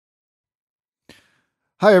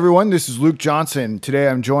Hi, everyone. This is Luke Johnson. Today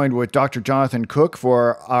I'm joined with Dr. Jonathan Cook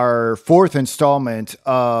for our fourth installment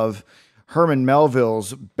of Herman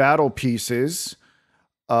Melville's Battle Pieces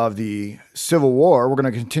of the Civil War. We're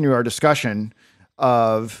going to continue our discussion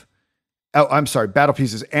of, Battle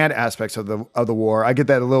Pieces and Aspects of the war. I get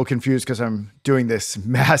that a little confused because I'm doing this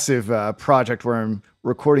massive project where I'm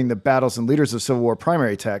recording the battles and leaders of Civil War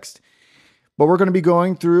primary text. But we're going to be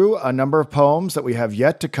going through a number of poems that we have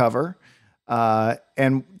yet to cover.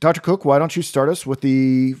 And Dr. Cook, why don't you start us with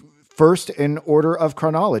the first in order of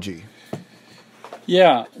chronology?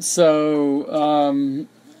 Yeah, so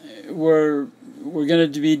we're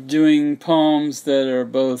going to be doing poems that are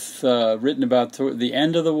both written about the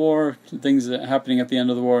end of the war, things that are happening at the end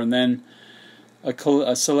of the war, and then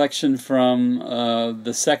a selection from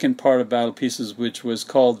the second part of Battle Pieces, which was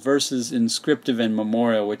called Verses Inscriptive and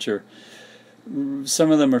Memorial, which are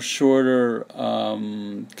some of them are shorter,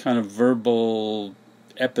 kind of verbal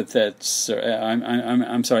epithets.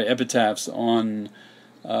 Epitaphs on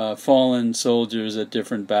fallen soldiers at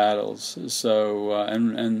different battles. So,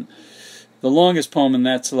 and the longest poem in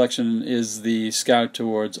that selection is the Scout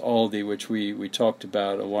Towards Aldie, which we talked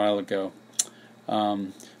about a while ago.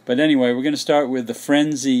 But anyway, we're going to start with The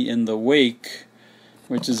Frenzy in the Wake,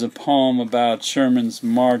 which is a poem about Sherman's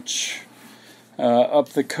march up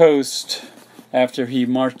the coast after he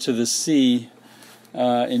marched to the sea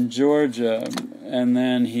in Georgia, and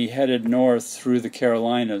then he headed north through the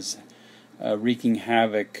Carolinas, wreaking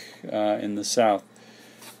havoc in the South.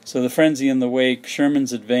 So The Frenzy in the Wake,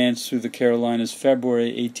 Sherman's Advance Through the Carolinas, February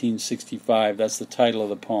 1865. That's the title of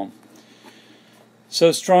the poem.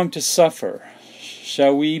 So strong to suffer,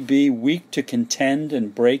 shall we be weak to contend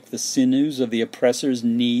and break the sinews of the oppressor's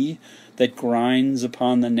knee that grinds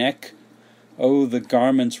upon the neck? Oh, the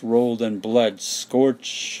garments rolled in blood,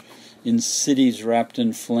 scorch in cities wrapped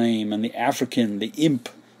in flame, and the African, the imp,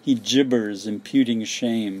 he gibbers, imputing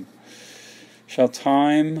shame. Shall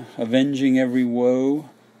time, avenging every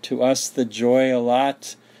woe, to us the joy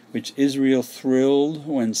allot, which Israel thrilled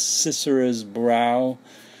when Sisera's brow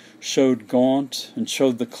showed gaunt and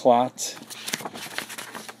showed the clot?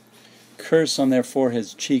 Curse on their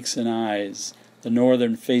foreheads, cheeks, and eyes, the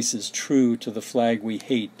northern faces true to the flag we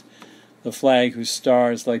hate, the flag whose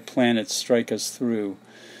stars like planets strike us through.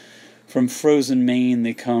 From frozen Maine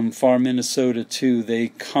they come, far Minnesota too. They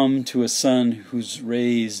come to a sun whose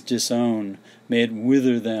rays disown. May it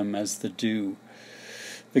wither them as the dew.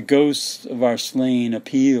 The ghosts of our slain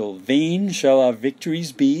appeal. Vain shall our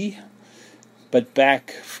victories be? But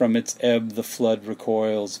back from its ebb the flood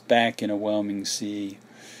recoils, back in a whelming sea.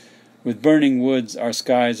 With burning woods our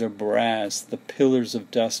skies are brass, the pillars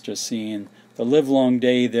of dust are seen. The livelong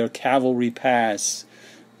day their cavalry pass,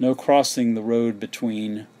 no crossing the road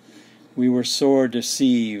between. We were sore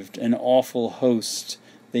deceived, an awful host,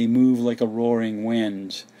 they move like a roaring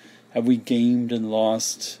wind. Have we gamed and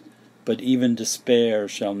lost? But even despair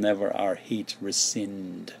shall never our hate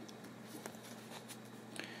rescind.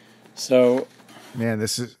 So, man,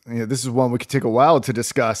 this is one we could take a while to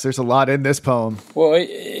discuss. There's a lot in this poem. Well,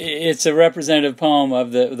 it's a representative poem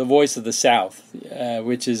of the voice of the South,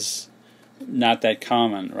 which is not that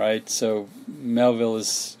common, right? So Melville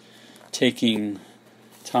is taking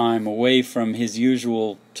time away from his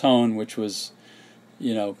usual tone, which was,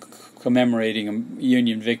 commemorating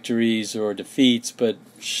Union victories or defeats, but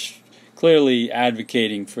clearly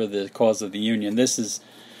advocating for the cause of the Union. This is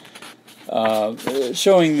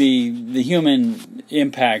showing the human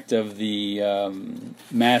impact of the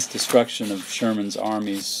mass destruction of Sherman's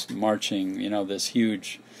armies marching, this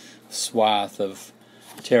huge swath of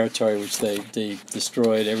territory which they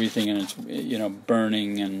destroyed, everything in its,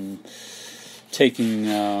 burning and taking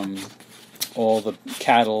all the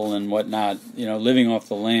cattle and whatnot, living off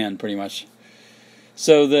the land pretty much.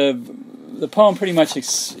 So the poem pretty much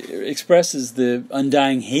expresses the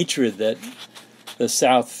undying hatred that the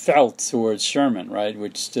South felt towards Sherman, right,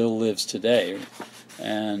 which still lives today,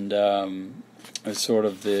 and it's sort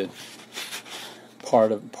of the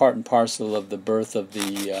part and parcel of the birth of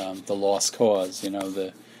the lost cause.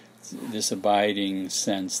 This abiding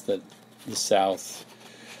sense that the South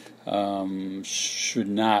should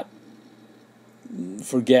not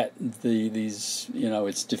forget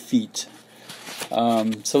its defeat.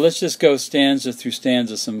 So let's just go stanza through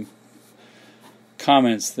stanza, some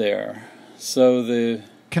comments there. So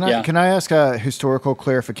can I ask a historical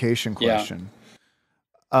clarification question?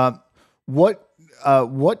 Yeah.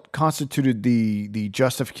 What constituted the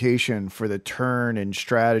justification for the turn in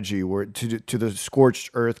strategy to the scorched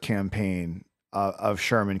earth campaign of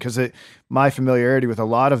Sherman? Because my familiarity with a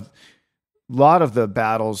lot of the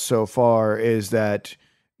battles so far is that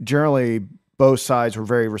generally both sides were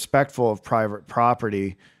very respectful of private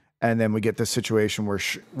property, and then we get this situation where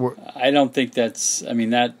I don't think that's. I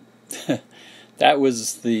mean that that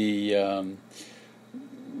was the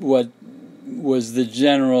what was the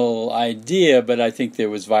general idea, but I think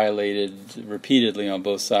that was violated repeatedly on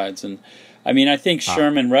both sides. And I mean, I think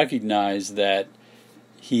Sherman recognized that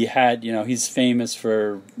he had, he's famous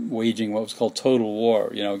for waging what was called total war,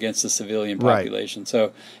 against the civilian population. Right.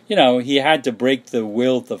 So, he had to break the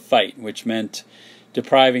will to fight, which meant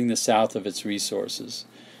depriving the South of its resources.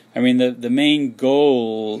 I mean, the main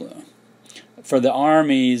goal for the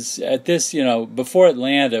armies at this, before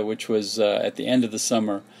Atlanta, which was at the end of the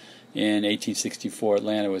summer in 1864,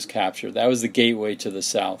 Atlanta was captured. That was the gateway to the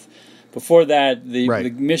South. Before that, the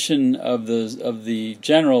mission of the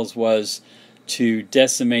generals was to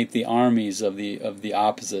decimate the armies of the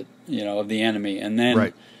opposite, of the enemy, and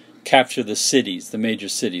then capture the cities, the major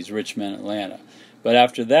cities, Richmond, Atlanta. But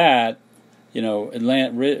after that,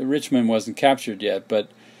 Richmond wasn't captured yet, but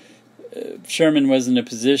Sherman was in a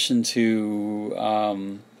position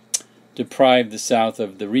to deprive the South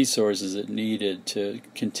of the resources it needed to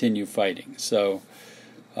continue fighting. So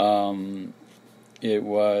it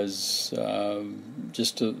was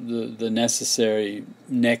just the necessary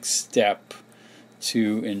next step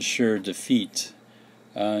to ensure defeat.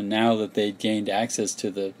 Now that they'd gained access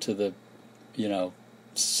to the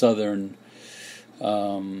southern,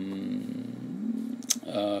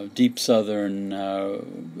 deep southern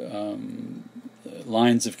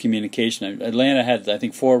lines of communication. Atlanta had, I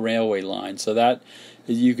think, 4 railway lines, so that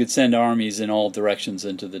you could send armies in all directions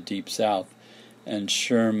into the Deep South. And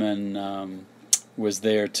Sherman was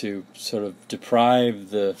there to sort of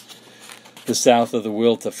deprive the South of the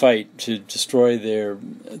will to fight, to destroy their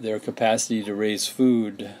capacity to raise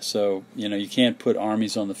food. So, you can't put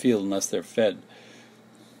armies on the field unless they're fed.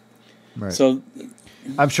 Right. So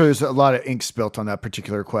I'm sure there's a lot of ink spilt on that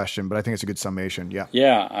particular question, but I think it's a good summation. Yeah.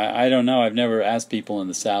 Yeah, I don't know. I've never asked people in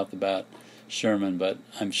the South about Sherman, but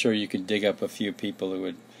I'm sure you could dig up a few people who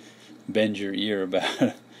would bend your ear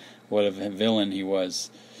about what a villain he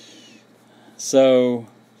was. So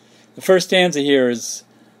the first stanza here is,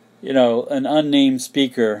 an unnamed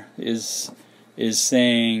speaker is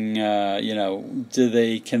saying, can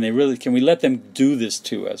we let them do this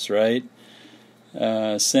to us, right?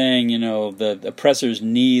 Saying, the oppressor's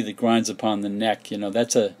knee that grinds upon the neck,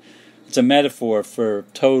 it's a metaphor for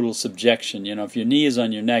total subjection. If your knee is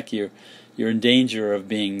on your neck, you're in danger of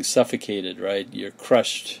being suffocated, right? You're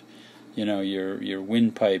crushed, your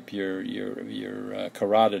windpipe, your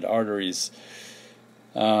carotid arteries.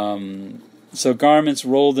 So garments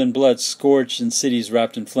rolled in blood, scorched, and cities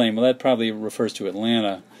wrapped in flame. Well, that probably refers to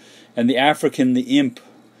Atlanta. And the African, the imp,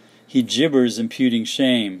 he gibbers, imputing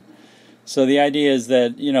shame. So the idea is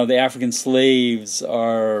that, the African slaves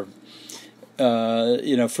are,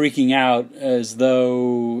 freaking out as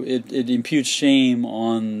though it imputes shame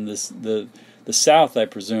on the South, I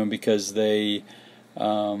presume, because they,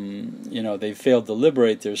 they failed to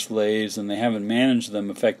liberate their slaves and they haven't managed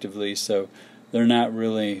them effectively. So they're not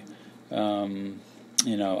really,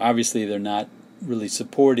 obviously they're not really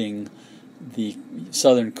supporting the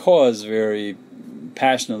Southern cause very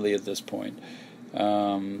passionately at this point.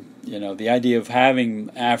 The idea of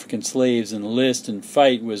having African slaves enlist and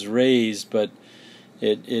fight was raised, but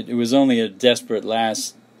it was only a desperate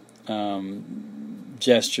last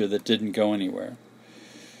gesture that didn't go anywhere.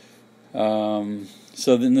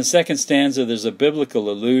 So in the second stanza, there's a biblical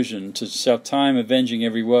allusion to "Shall time avenging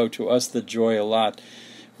every woe, to us the joy allot,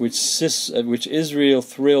 which Israel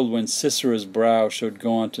thrilled when Sisera's brow showed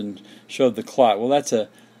gaunt and showed the clot." Well, that's a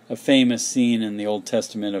famous scene in the Old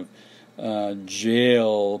Testament of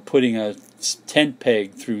Jael putting a tent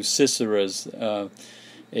peg through Sisera's, a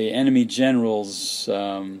enemy general's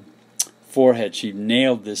forehead. She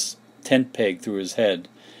nailed this tent peg through his head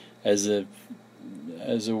as a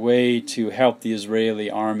way to help the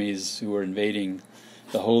Israeli armies who were invading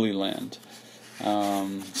the Holy Land.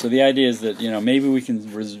 So the idea is that maybe we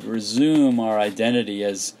can resume our identity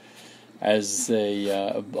as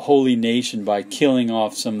a holy nation by killing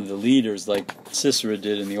off some of the leaders like Sisera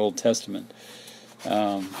did in the Old Testament.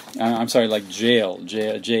 I'm sorry, like Jael,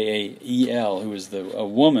 Jael, who was a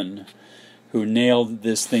woman who nailed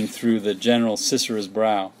this thing through the general Sisera's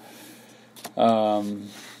brow. So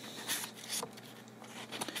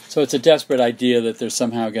it's a desperate idea that they're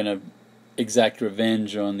somehow going to exact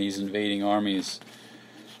revenge on these invading armies.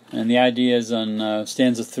 And the idea is on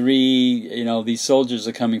stanza 3, these soldiers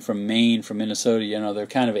are coming from Maine, from Minnesota, they're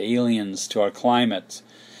kind of aliens to our climate.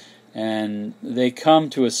 And they come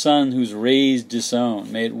to a sun whose rays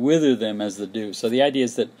disown, may it wither them as the dew. So the idea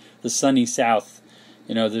is that the sunny South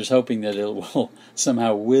there's hoping that it will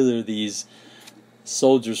somehow wither these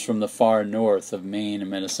soldiers from the far north of Maine and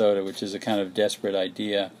Minnesota, which is a kind of desperate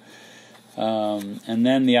idea. And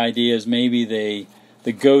then the idea is maybe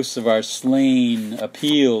the ghosts of our slain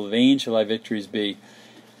appeal, vain shall thy victories be.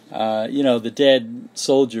 The dead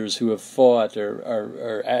soldiers who have fought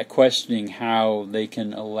are questioning how they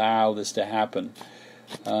can allow this to happen.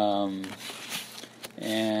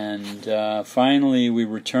 Finally, we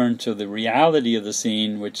return to the reality of the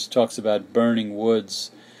scene, which talks about burning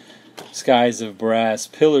woods, skies of brass,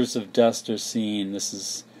 pillars of dust are seen. This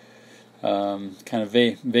is kind of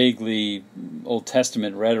vaguely Old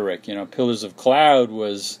Testament rhetoric. Pillars of cloud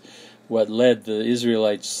was what led the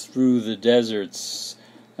Israelites through the deserts,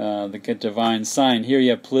 the divine sign. Here you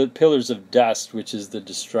have pillars of dust, which is the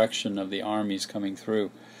destruction of the armies coming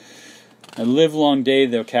through. A livelong day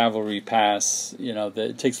the cavalry pass.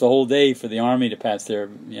 It takes the whole day for the army to pass there.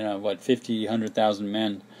 50, 100,000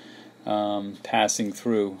 men passing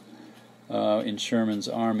through in Sherman's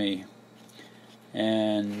army.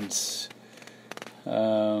 And so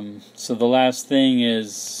the last thing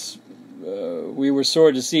is, we were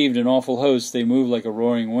sore deceived, an awful host, they move like a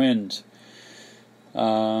roaring wind.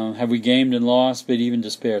 Have we gamed and lost, but even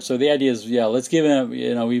despair? So the idea is, let's give it.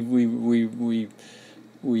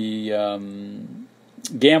 We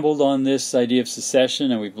gambled on this idea of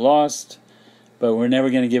secession, and we've lost, but we're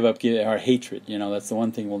never going to give up our hatred. That's the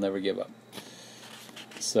one thing we'll never give up.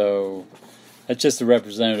 So that's just a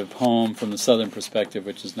representative poem from the Southern perspective,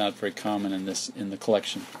 which is not very common in the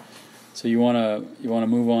collection. So you want to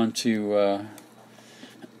move on to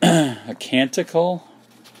a canticle,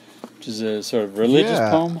 which is a sort of religious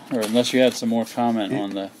poem, or unless you had some more comment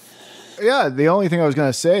on the. Yeah, the only thing I was going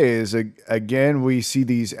to say is, again, we see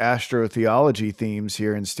these astrotheology themes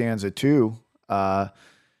here in stanza 2. To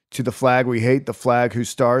the flag we hate, the flag whose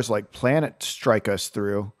stars like planets strike us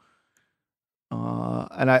through.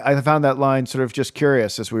 And I found that line sort of just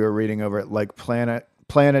curious as we were reading over it, like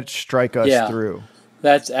planets strike us through.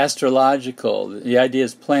 That's astrological. The idea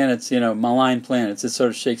is planets, malign planets. It's sort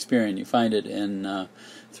of Shakespearean. You find it in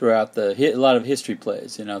throughout a lot of history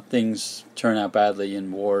plays. Things turn out badly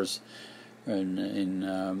in wars.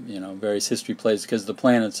 In various history plays because the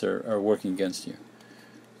planets are working against you.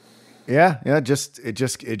 Yeah, it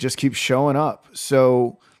just keeps showing up.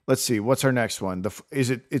 So let's see, what's our next one? Is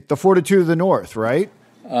it the Fortitude of the North, right?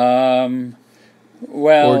 Well,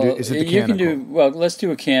 is it the you can do let's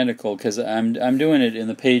do a canticle because I'm doing it in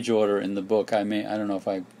the page order in the book. I don't know if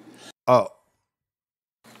I. Oh,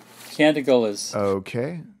 canticle is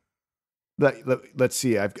okay. Let's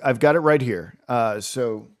see. I've got it right here.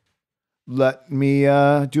 So. Let me do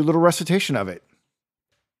a little recitation of it.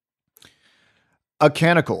 A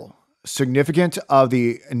canticle, significant of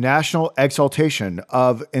the national exaltation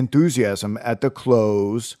of enthusiasm at the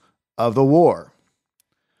close of the war.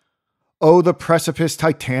 Oh, the precipice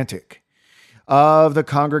titanic of the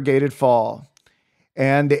congregated fall,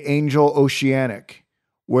 and the angel oceanic,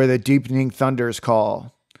 where the deepening thunders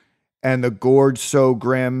call, and the gorge so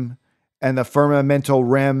grim, and the firmamental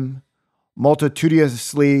rim,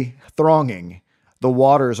 multitudinously thronging, the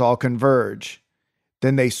waters all converge.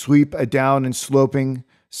 Then they sweep adown in sloping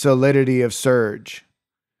solidity of surge.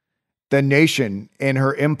 The nation in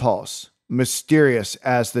her impulse, mysterious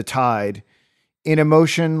as the tide, in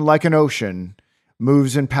emotion like an ocean,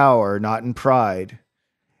 moves in power, not in pride,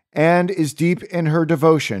 and is deep in her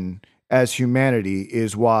devotion as humanity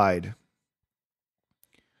is wide.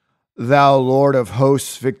 Thou Lord of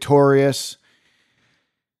hosts victorious,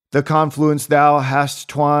 the confluence thou hast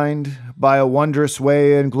twined, by a wondrous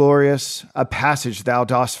way and glorious, a passage thou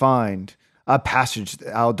dost find, a passage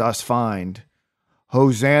thou dost find.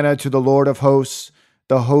 Hosanna to the Lord of hosts,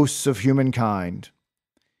 the hosts of humankind.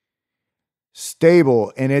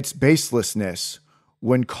 Stable in its baselessness,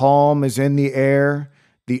 when calm is in the air,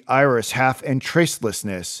 the iris half in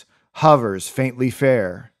tracelessness hovers faintly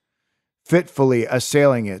fair. Fitfully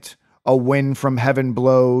assailing it, a wind from heaven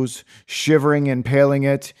blows, shivering and paling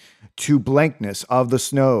it to blankness of the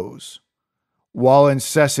snows. While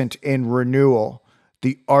incessant in renewal,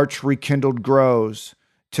 the arch rekindled grows,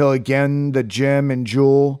 till again the gem and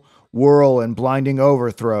jewel whirl in blinding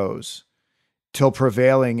overthrows. Till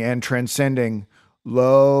prevailing and transcending,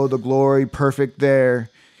 lo, the glory perfect there,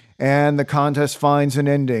 and the contest finds an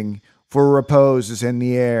ending, for repose is in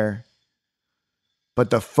the air. But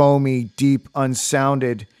the foamy deep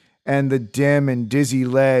unsounded, and the dim and dizzy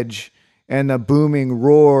ledge, and the booming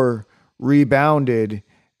roar rebounded,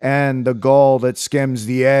 and the gull that skims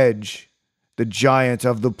the edge. The giant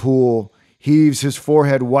of the pool heaves his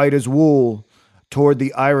forehead white as wool, toward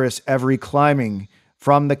the iris every climbing,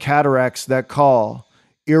 from the cataracts that call,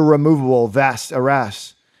 irremovable, vast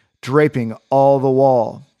arras, draping all the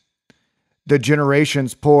wall. The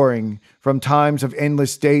generations pouring from times of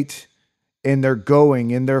endless date, in their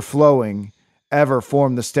going, in their flowing, ever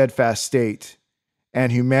form the steadfast state,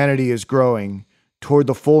 and humanity is growing toward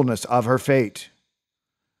the fullness of her fate.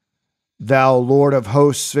 Thou, Lord of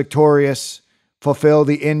hosts, victorious, fulfill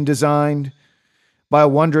the end designed, by a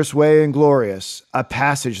wondrous way and glorious, a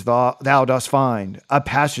passage thou dost find, a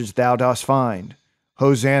passage thou dost find.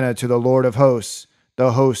 Hosanna to the Lord of hosts,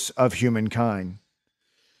 the hosts of humankind.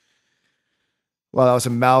 Well, that was a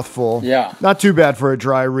mouthful. Yeah. Not too bad for a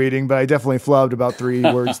dry reading, but I definitely flubbed about 3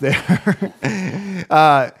 words there.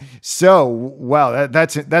 Wow,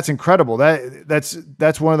 that's incredible.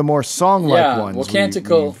 That's one of the more song-like ones. Well,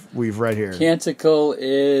 Canticle we've read here. Canticle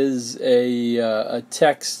is a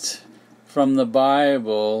text from the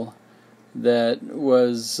Bible that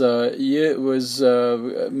was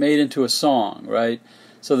made into a song, right?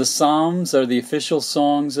 So the Psalms are the official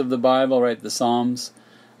songs of the Bible, right? The Psalms.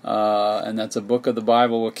 And that's a book of the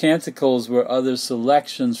Bible. Well, canticles were other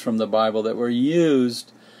selections from the Bible that were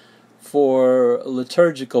used for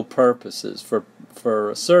liturgical purposes, for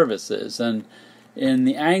services. And in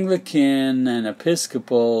the Anglican and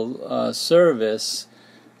Episcopal service,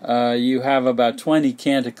 you have about 20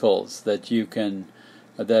 canticles that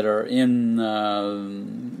are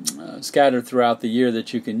scattered throughout the year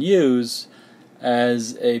that you can use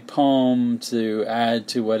as a poem to add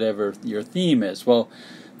to whatever your theme is. Well,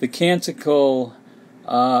 the canticle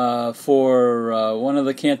for one of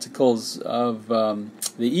the canticles of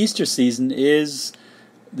the Easter season is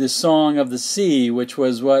the Song of the Sea, which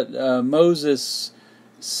was what Moses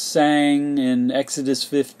sang in Exodus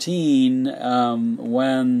 15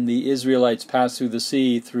 when the Israelites passed through the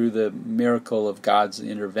sea through the miracle of God's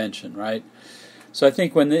intervention, right? So I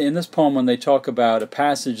think in this poem, when they talk about a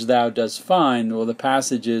passage thou dost find, well, the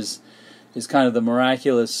passage is kind of the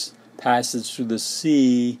miraculous passage through the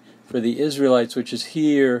sea for the Israelites, which is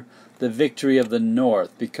here the victory of the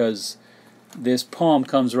north, because this poem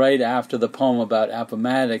comes right after the poem about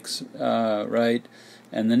Appomattox, right?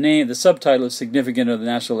 And the subtitle is significant of the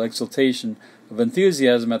national exultation of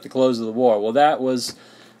enthusiasm at the close of the war. Well, that was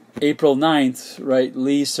April 9th, right?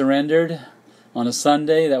 Lee surrendered on a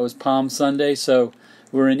Sunday. That was Palm Sunday. So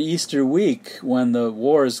we're in Easter week when the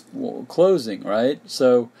war is closing, right?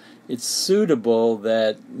 So it's suitable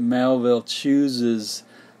that Melville chooses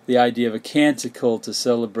the idea of a canticle to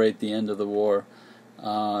celebrate the end of the war.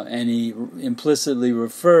 And he implicitly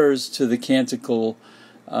refers to the canticle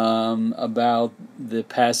about the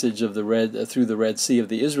passage of through the Red Sea of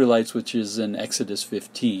the Israelites, which is in Exodus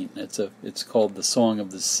 15. It's called the Song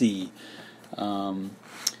of the Sea.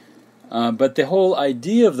 But the whole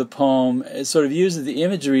idea of the poem sort of uses the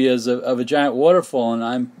imagery of a giant waterfall,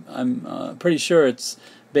 and I'm pretty sure it's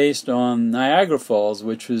based on Niagara Falls,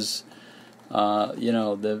 which was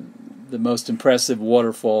the most impressive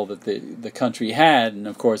waterfall that the country had, and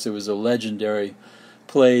of course it was a legendary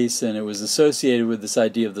place, and it was associated with this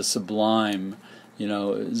idea of the sublime.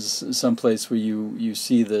 Some place where you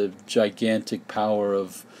see the gigantic power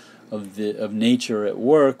of nature at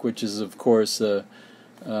work, which is of course a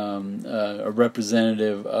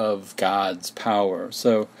representative of God's power.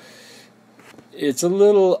 So it's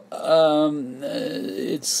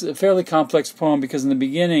it's a fairly complex poem, because in the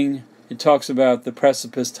beginning it talks about the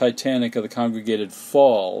precipice titanic of the congregated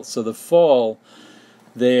fall. So the fall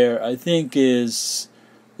there, I think, is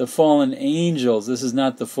the fallen angels. This is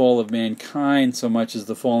not the fall of mankind so much as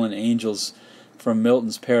the fallen angels from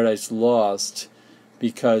Milton's Paradise Lost,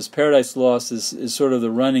 because Paradise Lost is sort of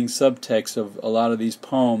the running subtext of a lot of these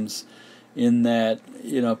poems, in that,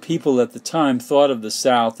 people at the time thought of the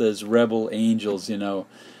South as rebel angels,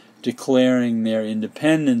 declaring their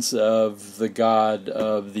independence of the God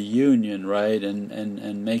of the Union, right,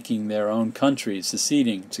 and making their own countries,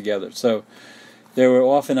 seceding together. So they were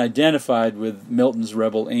often identified with Milton's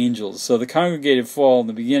rebel angels. So the congregated fall in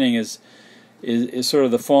the beginning is sort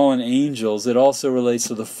of the fallen angels. It also relates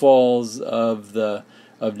to the falls of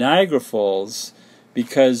Niagara Falls,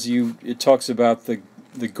 because it talks about the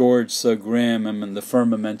gorge so grim and the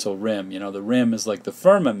firmamental rim. The rim is like the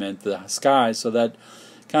firmament, the sky, so that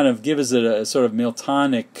kind of gives it a sort of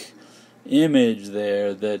Miltonic image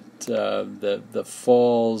there, that the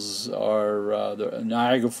falls are the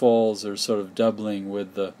Niagara Falls are sort of doubling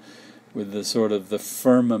with the sort of the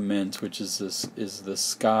firmament, which is the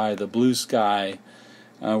sky, the blue sky,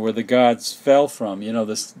 where the gods fell from.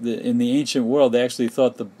 In the ancient world, they actually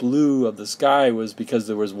thought the blue of the sky was because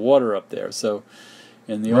there was water up there. So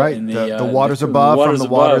the waters above from the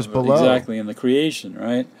waters below. Exactly, in the creation,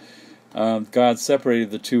 right? God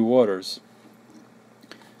separated the two waters.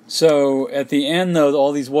 So at the end, though,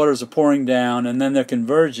 all these waters are pouring down, and then they're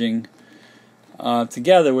converging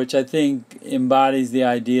together, which I think embodies the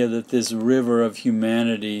idea that this river of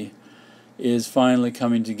humanity is finally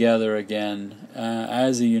coming together again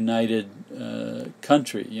as a united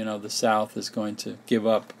country. You know, the South is going to give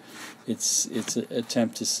up its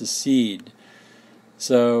attempt to secede.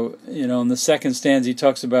 So, you know, in the second stanza, he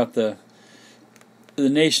talks about the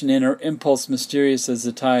nation in her impulse mysterious as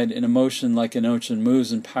the tide, in emotion like an ocean,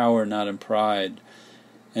 moves in power, not in pride,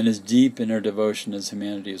 and is deep in her devotion as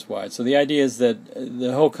humanity is wide. So the idea is that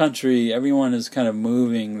the whole country, everyone is kind of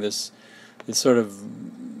moving this sort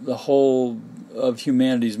of, the whole of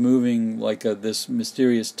humanity is moving like this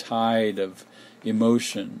mysterious tide of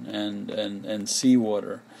emotion and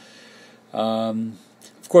seawater.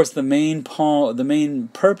 Of course, the main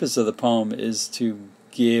purpose of the poem is to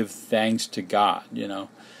give thanks to God. You know,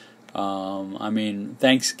 I mean,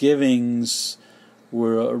 Thanksgivings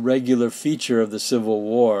were a regular feature of the Civil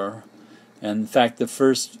War. And in fact, the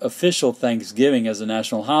first official Thanksgiving as a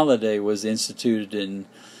national holiday was instituted in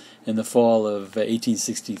the fall of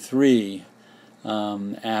 1863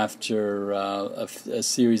 after a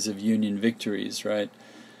series of Union victories. Right,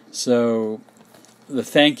 so the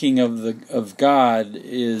thanking of God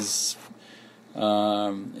is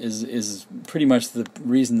pretty much the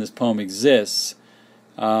reason this poem exists,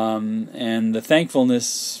 and the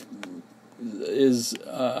thankfulness is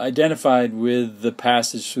identified with the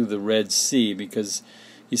passage through the Red Sea, because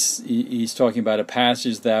he's talking about a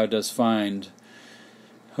passage thou dost find,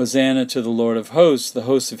 Hosanna to the Lord of hosts, the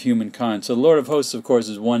hosts of humankind. So the Lord of hosts, of course,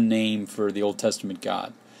 is one name for the Old Testament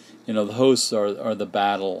God. You know, the hosts are the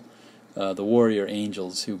battle, the warrior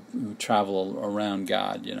angels who travel around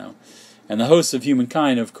God, you know. And the hosts of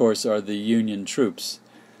humankind, of course, are the Union troops.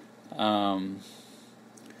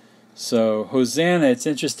 So Hosanna, it's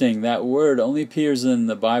interesting, that word only appears in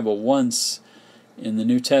the Bible once in the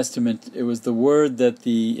New Testament. It was the word that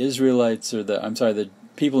the Israelites, the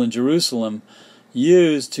people in Jerusalem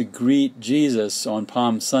used to greet Jesus on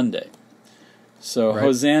Palm Sunday. So right.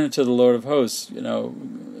 Hosanna to the Lord of hosts, you know,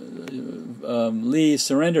 Lee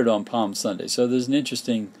surrendered on Palm Sunday. So there's an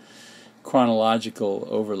interesting chronological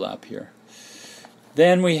overlap here.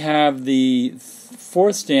 Then we have the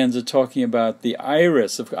fourth stanza talking about the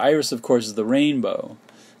iris. Iris, of course, is the rainbow.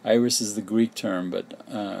 Iris is the Greek term, but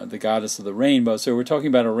the goddess of the rainbow. So we're talking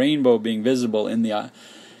about a rainbow being visible in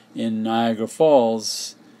Niagara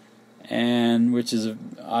Falls, and which is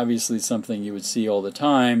obviously something you would see all the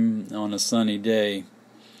time on a sunny day.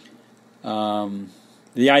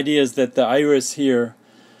 The idea is that the iris here,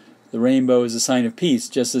 the rainbow, is a sign of peace,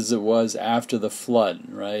 just as it was after the flood,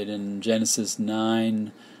 right? In Genesis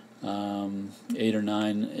 9, 8 or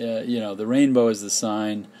 9, you know, the rainbow is the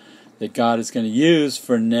sign that God is going to use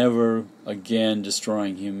for never again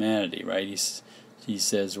destroying humanity, right? He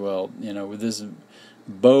says, well, you know, with this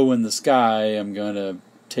bow in the sky, I'm going to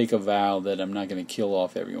take a vow that I'm not going to kill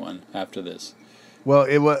off everyone after this. Well,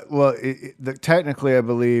 technically, I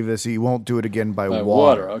believe this. He won't do it again by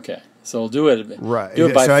water. Okay, so he'll do it. Right. Do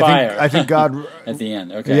it by fire. I think God at the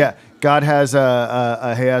end. Okay. Yeah, God has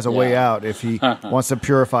a way out. If he wants to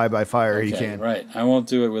purify by fire, okay, he can. Right. I won't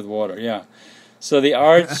do it with water. Yeah. So the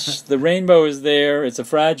arch, the rainbow is there. It's a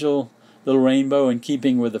fragile little rainbow, in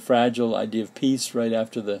keeping with the fragile idea of peace. Right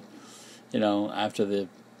after the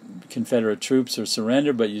Confederate troops are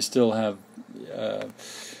surrendered, but you still have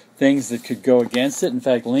things that could go against it. In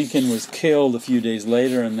fact, Lincoln was killed a few days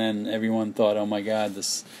later, and then everyone thought, oh my God, the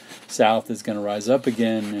South is going to rise up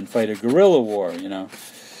again and fight a guerrilla war, you know.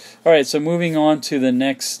 All right, so moving on to the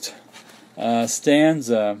next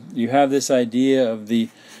stanza, you have this idea of the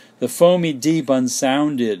foamy deep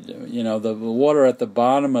unsounded, you know, the water at the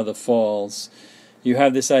bottom of the falls. You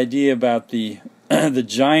have this idea about the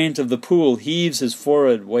giant of the pool heaves his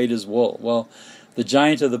forehead white as wool. Well, the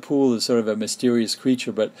giant of the pool is sort of a mysterious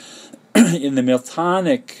creature, but in the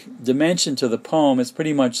Miltonic dimension to the poem, it's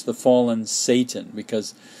pretty much the fallen Satan,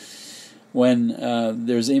 because when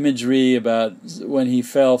there's imagery about when he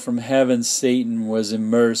fell from heaven, Satan was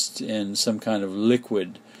immersed in some kind of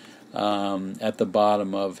liquid at the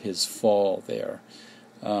bottom of his fall there.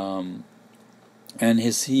 And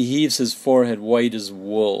he heaves his forehead white as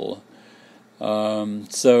wool.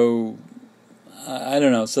 So I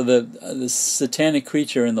don't know. So the satanic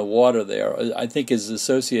creature in the water there, I think, is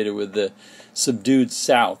associated with the subdued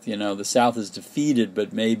South. You know, the South is defeated,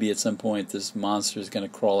 but maybe at some point this monster is going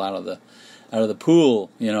to crawl out of the pool.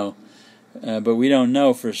 You know, but we don't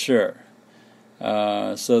know for sure.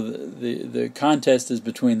 So the contest is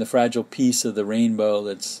between the fragile piece of the rainbow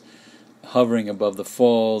that's hovering above the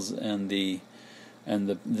falls and the and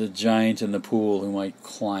the giant in the pool who might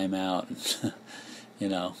climb out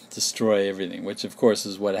and destroy everything, which of course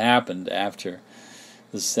is what happened after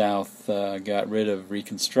the South got rid of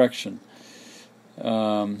Reconstruction.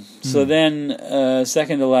 So then,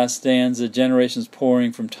 second to last stanza, generations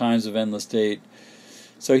pouring from times of endless date.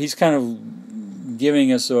 So he's kind of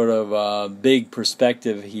giving a sort of big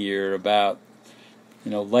perspective here about,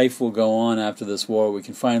 life will go on after this war. We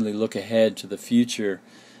can finally look ahead to the future.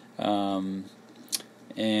 And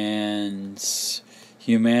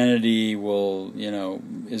humanity will,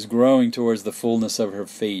 is growing towards the fullness of her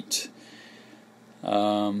fate.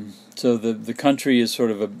 So the country is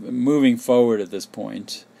sort of moving forward at this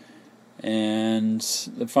point. And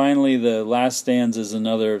finally, the last stanza is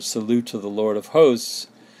another salute to the Lord of Hosts,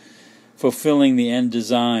 fulfilling the end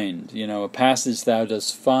designed. A passage thou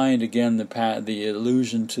dost find, again, the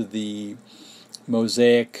allusion to the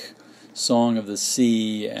Mosaic Song of the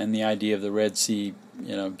Sea and the idea of the Red Sea,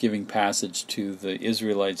 giving passage to the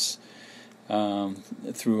Israelites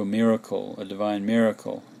through a miracle, a divine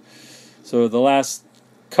miracle. So the last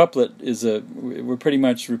couplet we're pretty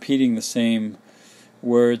much repeating the same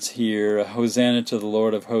words here. Hosanna to the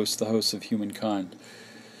Lord of Hosts, the hosts of humankind.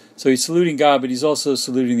 So he's saluting God, but he's also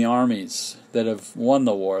saluting the armies that have won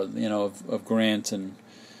the war, of Grant and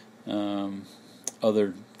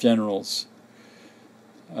other generals.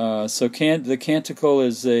 So the canticle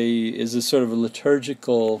is a sort of a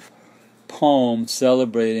liturgical poem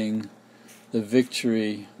celebrating the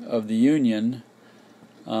victory of the Union,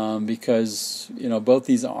 because both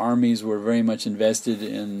these armies were very much invested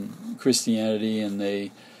in Christianity, and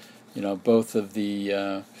they, both of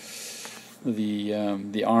the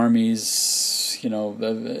armies,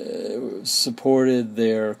 supported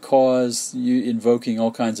their cause, invoking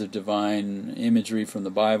all kinds of divine imagery from the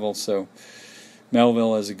Bible. So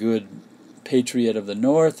Melville, as a good patriot of the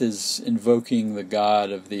North, is invoking the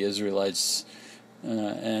God of the Israelites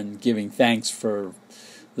and giving thanks for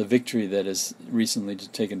the victory that has recently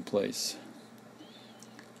taken place.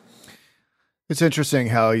 It's interesting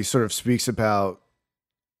how he sort of speaks about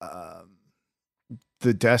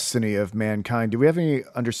the destiny of mankind. Do we have any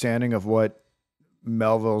understanding of what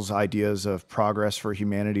Melville's ideas of progress for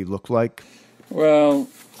humanity look like? Well,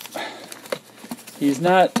 he's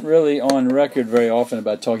not really on record very often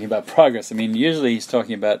about talking about progress. I mean, usually he's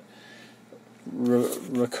talking about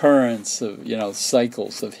recurrence of,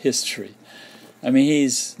 cycles of history. I mean,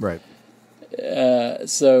 he's... Right.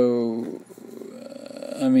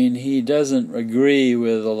 He doesn't agree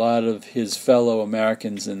with a lot of his fellow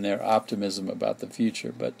Americans in their optimism about the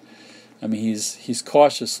future, but, he's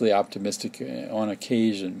cautiously optimistic on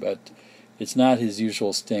occasion, but it's not his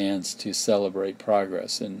usual stance to celebrate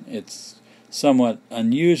progress, and it's somewhat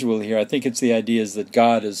unusual here. I think it's the idea is that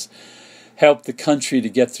God has helped the country to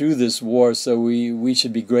get through this war, so we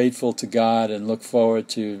should be grateful to God and look forward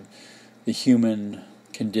to the human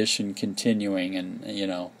condition continuing and,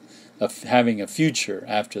 having a future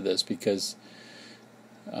after this, because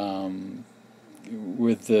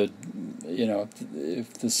with the,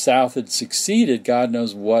 if the South had succeeded, God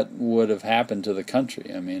knows what would have happened to the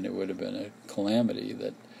country. I mean, it would have been a calamity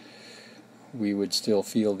that we would still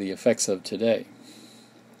feel the effects of today.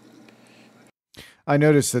 I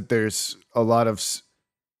noticed that there's a lot of,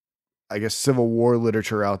 I guess, Civil War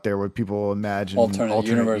literature out there where people imagine alternate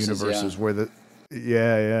universes where the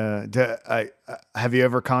have you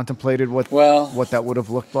ever contemplated what that would have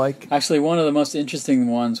looked like? Actually, one of the most interesting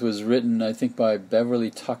ones was written, I think, by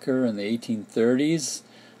Beverly Tucker in the 1830s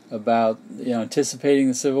about anticipating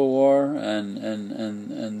the Civil War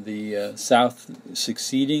and the South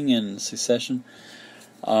succeeding in secession.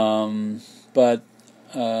 But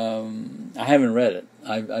I haven't read it.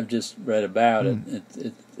 I've just read about it.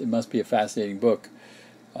 It must be a fascinating book.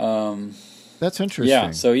 That's interesting.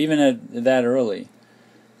 Yeah, so even at that early,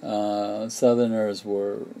 Southerners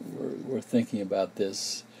were thinking about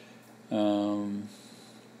this.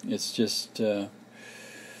 It's just,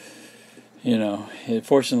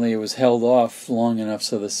 fortunately it was held off long enough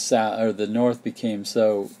so the North became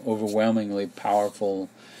so overwhelmingly powerful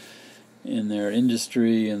in their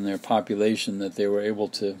industry and their population that they were able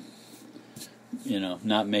to,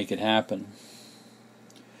 not make it happen.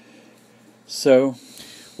 So...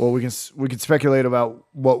 Well, we can speculate about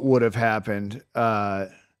what would have happened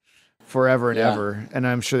forever and ever, and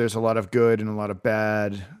I'm sure there's a lot of good and a lot of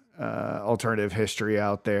bad alternative history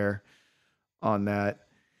out there on that.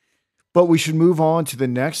 But we should move on to the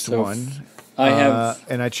next one. I have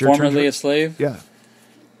and it's your Formerly turn. a Slave. Yeah.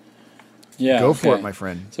 Go for it, my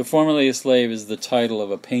friend. So, Formerly a Slave is the title of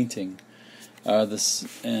a painting. The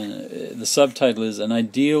subtitle is An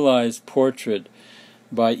Idealized Portrait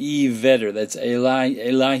by E. Vedder. That's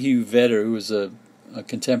Elihu Vedder, who was a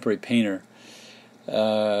contemporary painter.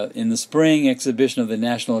 In the spring exhibition of the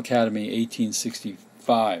National Academy,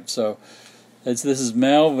 1865. So this is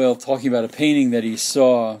Melville talking about a painting that he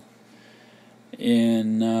saw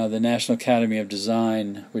in the National Academy of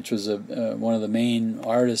Design, which was one of the main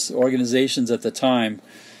artists organizations at the time,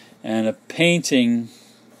 and a painting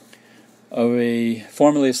of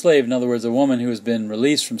formerly a slave, in other words, a woman who has been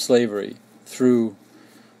released from slavery through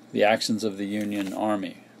the actions of the Union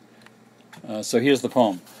Army. So here's the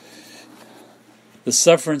poem. The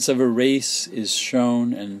sufferance of a race is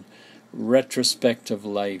shown in retrospect of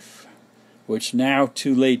life, which now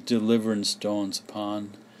too late deliverance dawns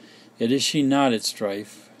upon. Yet is she not at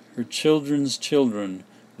strife? Her children's children,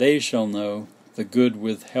 they shall know the good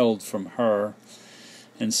withheld from her,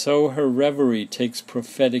 and so her reverie takes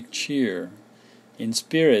prophetic cheer. In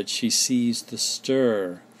spirit she sees the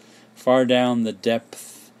stir, far down the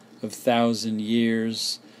depth of 1,000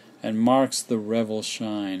 years, and marks the revel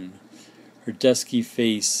shine. Her dusky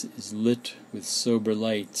face is lit with sober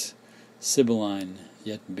light, sibylline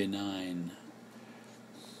yet benign.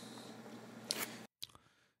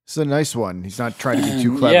 It's a nice one. He's not trying to be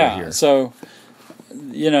too clever here. Yeah, so,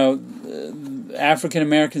 African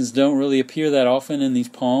Americans don't really appear that often in these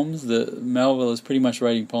poems. Melville is pretty much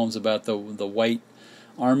writing poems about the white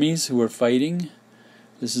armies who were fighting.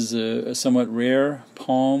 This is a somewhat rare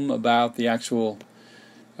poem about the actual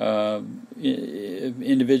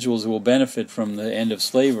individuals who will benefit from the end of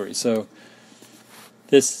slavery. So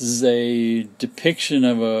this is a depiction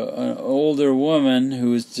of an older woman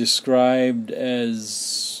who is described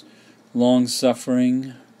as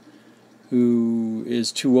long-suffering, who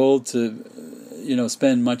is too old to,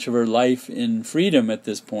 spend much of her life in freedom at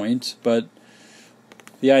this point. But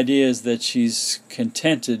the idea is that she's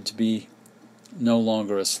contented to be no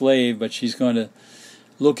longer a slave, but she's going to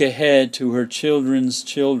look ahead to her children's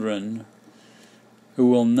children who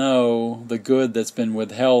will know the good that's been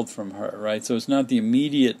withheld from her, right? So it's not the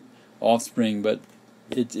immediate offspring, but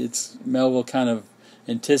it's Melville kind of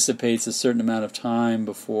anticipates a certain amount of time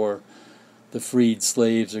before the freed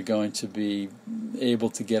slaves are going to be able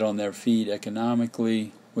to get on their feet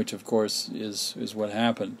economically, which of course is what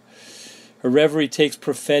happened. Her reverie takes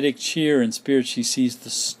prophetic cheer, in spirit she sees the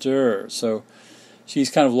stir. So she's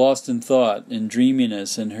kind of lost in thought, in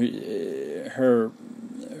dreaminess, and her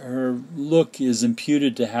look is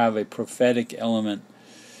imputed to have a prophetic element.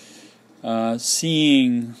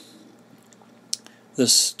 Seeing the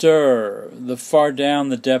stir, the far down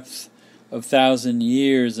the depth of 1,000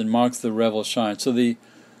 years, and marks the revel shine. So the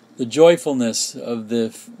joyfulness of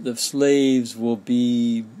the slaves will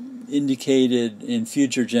be indicated in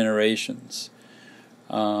future generations.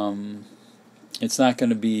 It's not going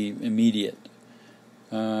to be immediate.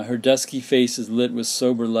 Her dusky face is lit with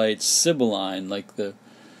sober light, sibylline, like the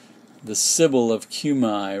Sibyl of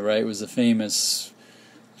Cumae, right? Was a famous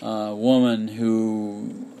woman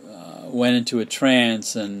who went into a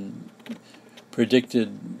trance and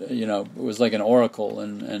predicted, it was like an oracle,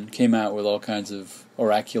 and came out with all kinds of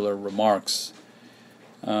oracular remarks.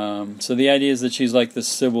 So the idea is that she's like the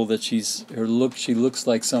Sibyl, that she looks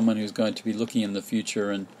like someone who's going to be looking in the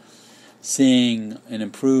future and seeing an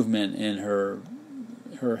improvement in her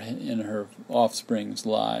offspring's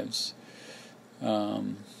lives.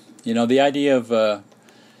 The idea of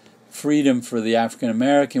freedom for the African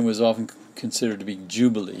American was often considered to be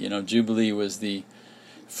jubilee. Jubilee was the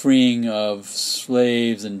freeing of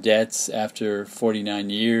slaves and debts after 49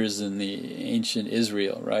 years in the ancient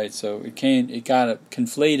Israel, right? So it got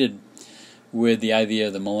conflated with the idea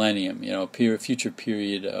of the millennium, a future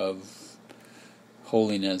period of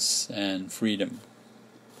holiness and freedom.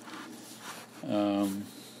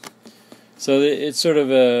 So it's sort of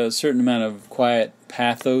a certain amount of quiet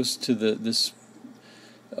pathos to this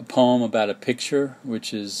poem about a picture,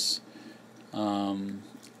 which is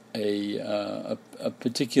a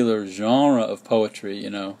particular genre of poetry.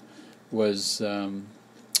 Was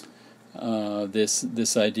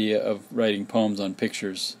this idea of writing poems on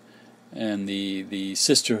pictures, and the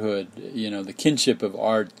sisterhood, the kinship of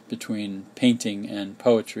art between painting and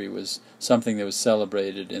poetry was something that was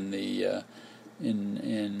celebrated in the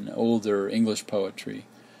in older English poetry.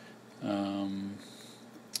 Do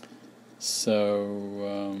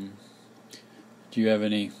you have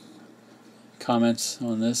any comments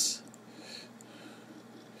on this?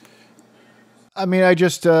 I mean, I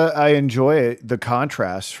enjoy it, the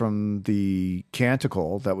contrast from the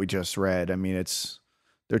canticle that we just read. I mean,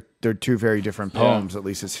 they're two very different poems. At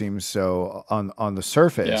least it seems so on the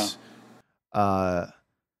surface.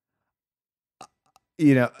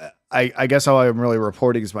 I guess all I'm really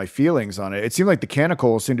reporting is my feelings on it. It seemed like the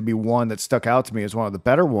Canticle seemed to be one that stuck out to me as one of the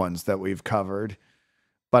better ones that we've covered,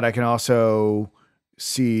 but I can also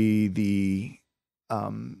see the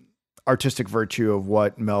artistic virtue of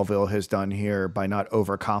what Melville has done here by not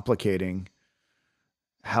overcomplicating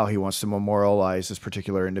how he wants to memorialize this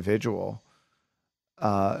particular individual.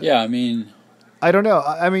 Yeah, I mean, I don't know.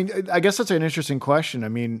 I mean, I guess that's an interesting question. I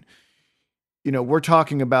mean, we're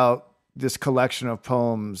talking about this collection of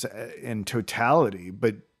poems in totality,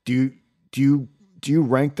 but do you do you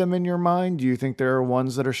rank them in your mind? Do you think there are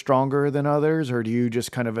ones that are stronger than others, or do you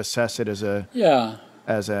just kind of assess it as a yeah.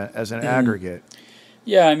 as an aggregate?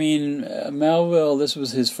 Yeah, I mean, Melville, this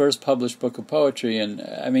was his first published book of poetry, and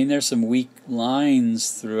I mean, there's some weak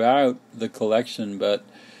lines throughout the collection, but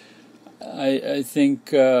I think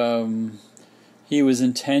he was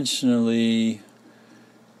intentionally,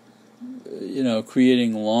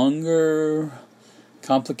 creating longer,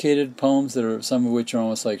 complicated poems that are some of which are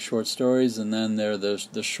almost like short stories, and then there are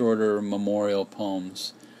the shorter memorial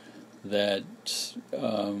poems that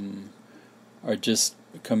are just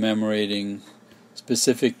commemorating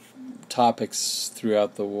specific topics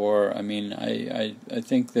throughout the war. I mean, I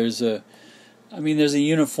think there's a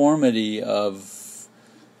uniformity of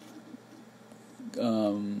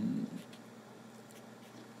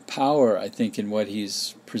power, I think, in what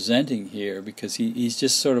he's presenting here, because he's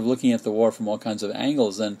just sort of looking at the war from all kinds of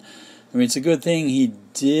angles. And I mean, it's a good thing he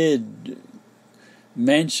did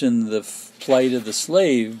mention the plight of the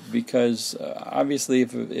slave, because obviously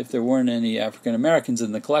if there weren't any African Americans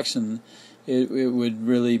in the collection, it would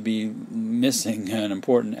really be missing an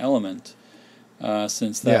important element,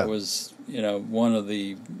 since that was one of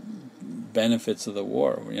the benefits of the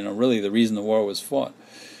war. Really the reason the war was fought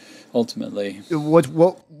ultimately.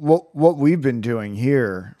 What we've been doing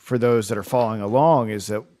here, for those that are following along, is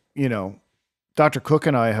that Dr. Cook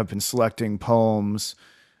and I have been selecting poems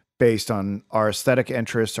based on our aesthetic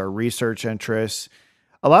interests, our research interests.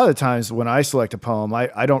 A lot of the times when I select a poem,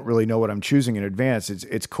 I don't really know what I'm choosing in advance.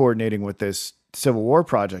 It's coordinating with this Civil War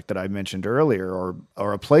project that I mentioned earlier, or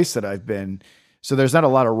a place that I've been. So there's not a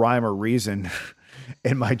lot of rhyme or reason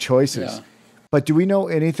in my choices. Yeah. But do we know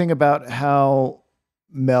anything about how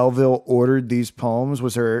Melville ordered these poems?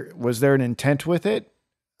 Was there an intent with it?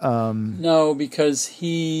 No, because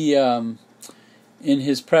he, in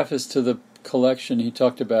his preface to the collection, he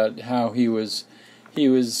talked about how he was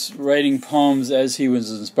writing poems as he was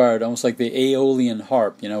inspired, almost like the Aeolian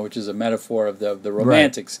harp, which is a metaphor of the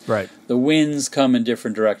Romantics. Right. The winds come in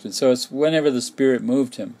different directions, so it's whenever the spirit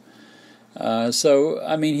moved him. So,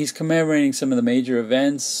 I mean, he's commemorating some of the major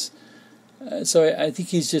events. So I think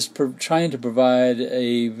he's just trying to provide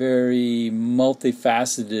a very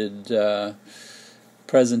multifaceted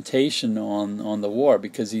presentation on the war,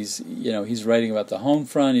 because he's writing about the home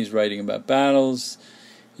front, he's writing about battles,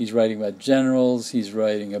 he's writing about generals, he's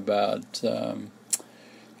writing about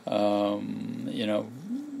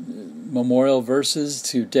memorial verses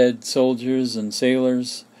to dead soldiers and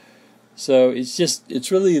sailors. So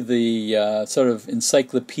it's really the sort of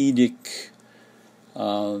encyclopedic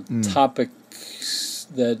topics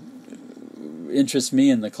that interest me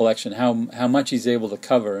in the collection, how much he's able to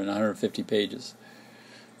cover in 150 pages.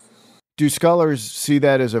 Do scholars see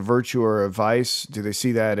that as a virtue or a vice? Do they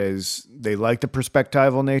see that as they like the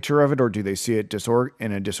perspectival nature of it, or do they see it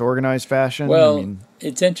in a disorganized fashion? Well,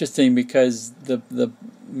 it's interesting because the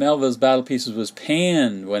Melville's Battle Pieces was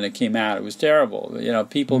panned when it came out. It was terrible.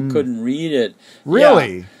 People couldn't read it.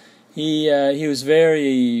 Really? Yeah. He was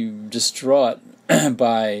very distraught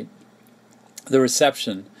by the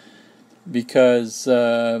reception, because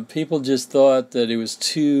people just thought that it was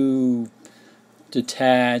too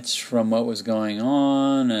detached from what was going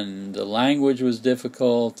on, and the language was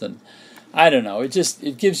difficult, and I don't know.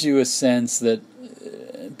 It gives you a sense that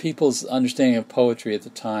people's understanding of poetry at the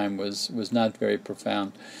time was not very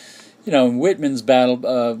profound. Whitman's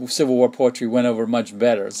Civil War poetry went over much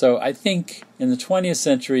better. So I think in the 20th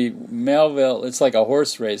century, Melville, it's like a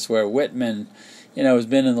horse race where Whitman, has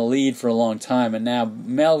been in the lead for a long time, and now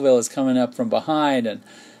Melville is coming up from behind. And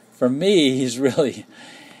for me, he's won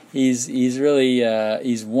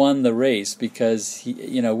the race, because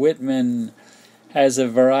Whitman has a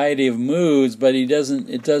variety of moods, but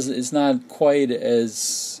it's not quite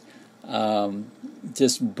as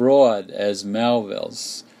just broad as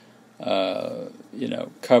Melville's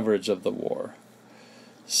coverage of the war.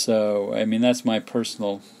 So I mean, that's my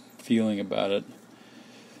personal feeling about it.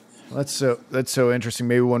 That's so interesting.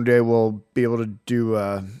 Maybe one day we'll be able to do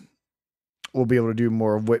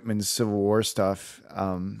more of Whitman's Civil War stuff.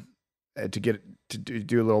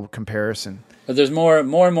 do a little comparison. But there's more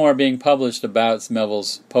and more being published about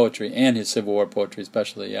Melville's poetry and his Civil War poetry,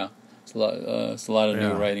 especially. Yeah, it's a lot of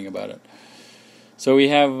new writing about it. So we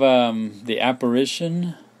have the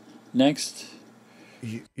apparition next.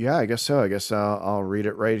 Yeah, I guess so. I guess I'll read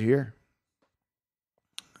it right here.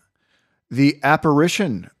 The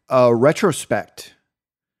apparition, a retrospect.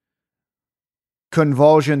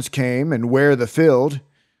 Convulsions came, and where the field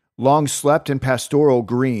long slept in pastoral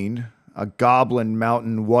green, a goblin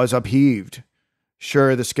mountain was upheaved.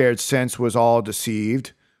 Sure the scared sense was all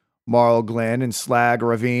deceived, Marl Glen and Slag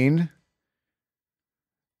Ravine.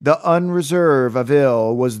 The unreserve of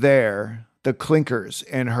ill was there, the clinkers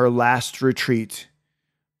in her last retreat.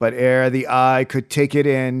 But ere the eye could take it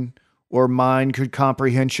in, or mind could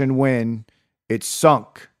comprehension win, it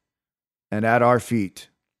sunk, and at our feet.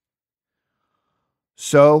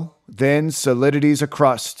 So, then solidity's a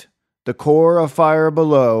crust, the core of fire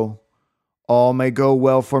below. All may go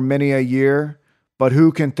well for many a year, but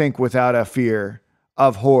who can think without a fear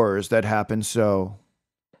of horrors that happen so?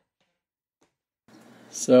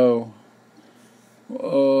 So,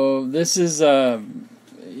 this is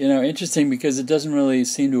interesting because it doesn't really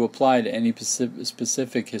seem to apply to any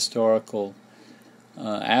specific historical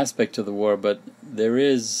aspect of the war, but there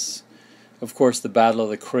is, of course, the Battle of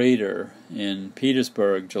the Crater in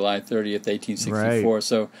Petersburg, July 30th, 1864. Right.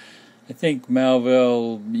 So I think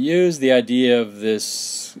Melville used the idea of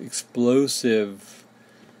this explosive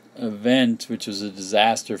event, which was a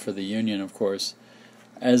disaster for the Union, of course,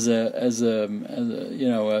 as a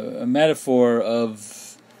metaphor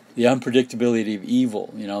of the unpredictability of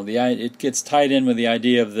evil. It gets tied in with the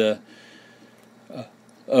idea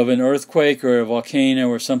of an earthquake or a volcano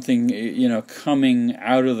or something, coming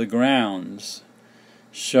out of the ground,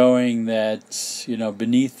 showing that,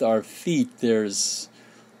 beneath our feet there's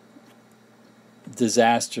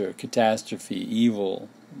disaster, catastrophe, evil,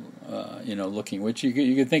 looking, which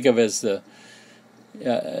you could think of as a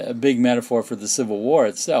big metaphor for the Civil War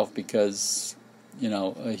itself, because,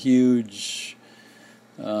 a huge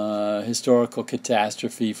historical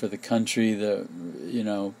catastrophe for the country,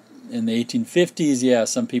 in the 1850s,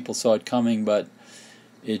 some people saw it coming, but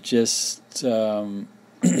it just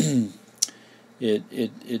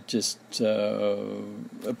it just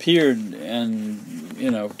appeared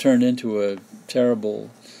and turned into a terrible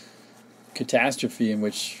catastrophe in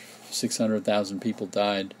which 600,000 people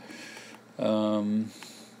died.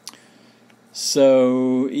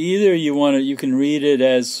 So either you can read it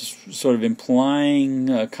as sort of implying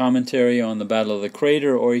a commentary on the Battle of the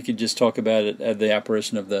Crater, or you could just talk about it as the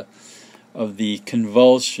apparition of the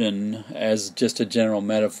convulsion as just a general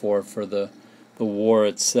metaphor for the war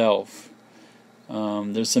itself.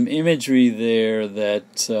 There's some imagery there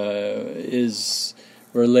that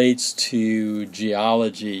relates to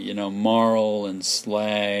geology, marl and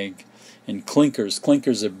slag and clinkers.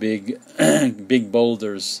 Clinkers are big big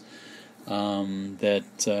boulders that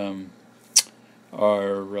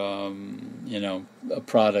are a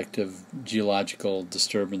product of geological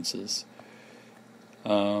disturbances.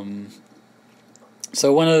 So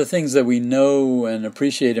one of the things that we know and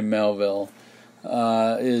appreciate in Melville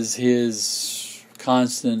is his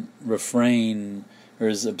constant refrain, or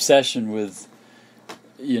his obsession with,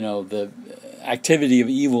 the activity of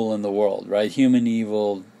evil in the world, right? Human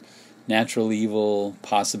evil, natural evil,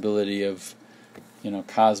 possibility of,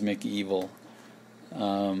 cosmic evil.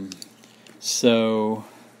 Solidity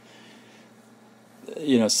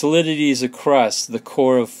is a crust, the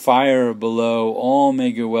core of fire below, all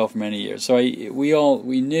may go well for many years. So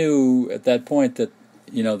we knew at that point that,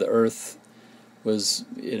 the earth was,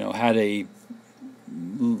 had I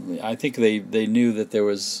think they knew that there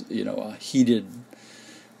was, a heated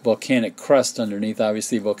volcanic crust underneath.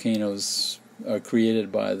 Obviously, volcanoes are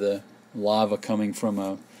created by the lava coming from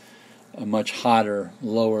a much hotter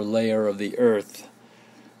lower layer of the earth.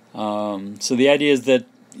 So the idea is that,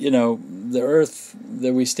 the earth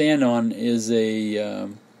that we stand on is a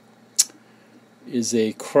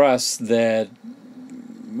crust that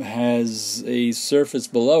has a surface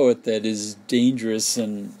below it that is dangerous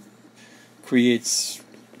and creates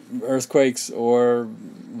earthquakes or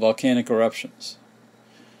volcanic eruptions.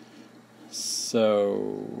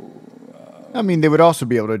 So, they would also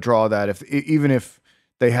be able to draw that even if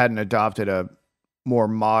they hadn't adopted a more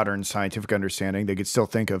modern scientific understanding, they could still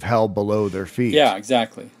think of hell below their feet. Yeah,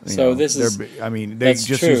 exactly. They're just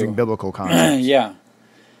true. Using biblical concepts.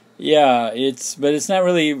 Yeah, but it's not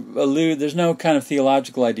really there's no kind of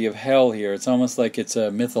theological idea of hell here. It's almost like it's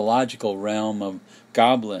a mythological realm of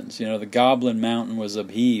goblins. The Goblin Mountain was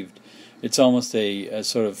upheaved. It's almost a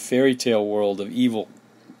sort of fairy tale world of evil.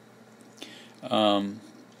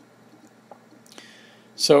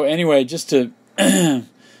 So anyway, just to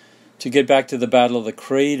to get back to the Battle of the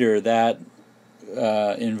Crater, that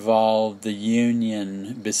involved the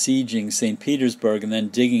Union besieging St. Petersburg and then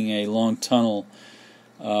digging a long tunnel.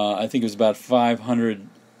 I think it was about 500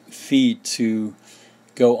 feet to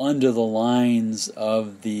go under the lines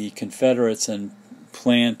of the Confederates and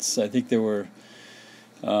plants. I think there were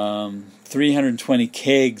 320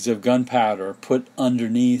 kegs of gunpowder put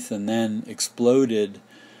underneath and then exploded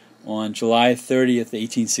on July 30th,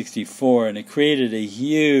 1864, and it created a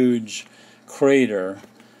huge crater.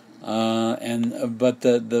 But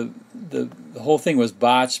the whole thing was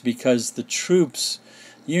botched because the troops,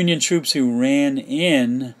 Union troops who ran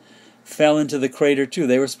in, fell into the crater too.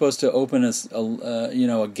 They were supposed to open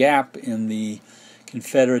a gap in the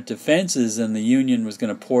Confederate defenses, and the Union was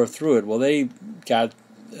going to pour through it. Well, they got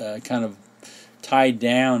kind of tied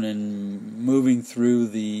down and moving through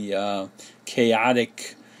the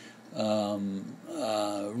chaotic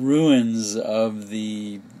ruins of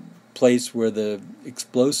the place where the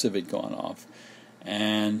explosive had gone off.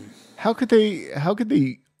 And how could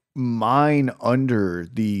they mine under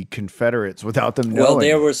the Confederates without them knowing? Well,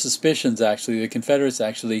 there were suspicions, actually. The Confederates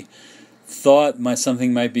actually thought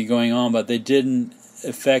something might be going on, but they didn't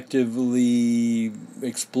effectively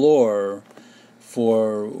explore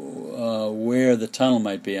for where the tunnel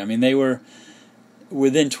might be. I mean, they were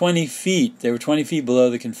within 20 feet. They were 20 feet below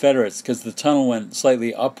the Confederates because the tunnel went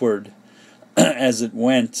slightly upward as it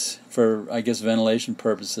went for, I guess, ventilation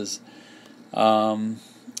purposes. So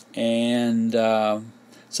there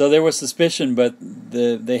was suspicion, but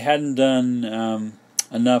they hadn't done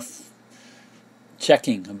enough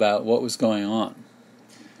checking about what was going on.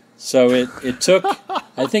 So it took,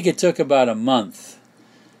 I think it took about a month,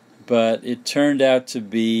 but it turned out to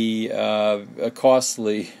be a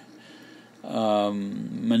costly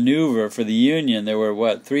maneuver for the Union. There were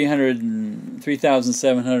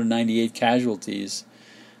 3,798 casualties.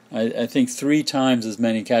 I think 3 times as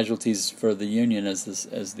many casualties for the Union as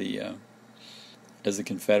the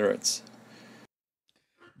Confederates.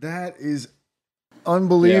 That is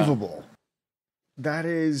unbelievable. Yeah. That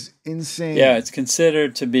is insane. Yeah, it's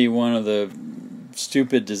considered to be one of the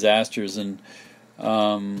stupid disasters, and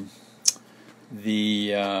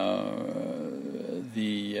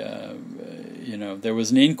there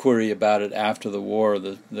was an inquiry about it after the war.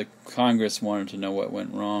 The Congress wanted to know what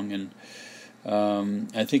went wrong, and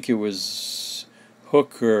I think it was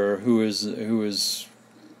Hooker who was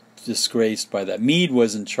disgraced by that. Meade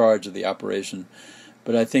was in charge of the operation,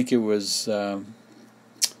 but I think it was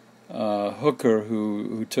Hooker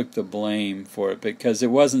who took the blame for it, because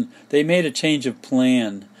it wasn't. They made a change of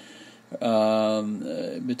plan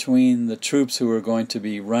between the troops who were going to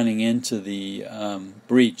be running into the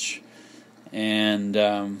breach, and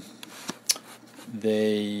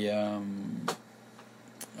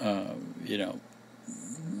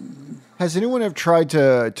Has anyone ever tried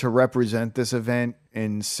to represent this event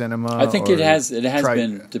in cinema? I think it has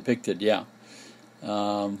been depicted. Yeah.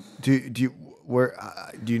 Do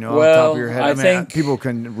you know off the top of your head? I think people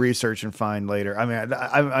can research and find later. I mean,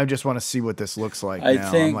 I just want to see what this looks like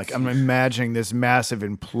now. I'm imagining this massive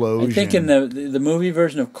implosion. I think in the movie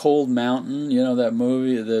version of Cold Mountain, that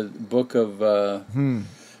movie, the book of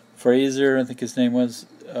Fraser, I think his name was.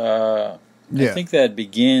 I think that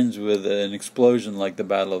begins with an explosion like the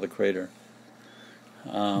Battle of the Crater.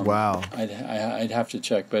 Wow. I'd have to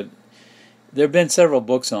check, but there have been several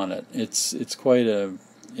books on it. It's quite a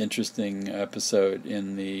interesting episode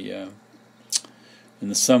in the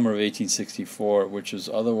summer of 1864, which was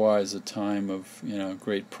otherwise a time of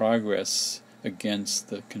great progress against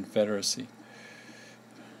the Confederacy.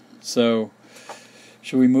 So,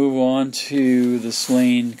 should we move on to the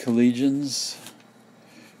slain collegians?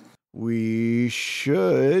 We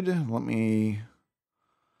should. Let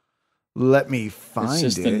me find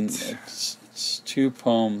it. It's 2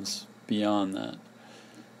 poems beyond that.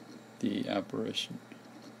 The apparition.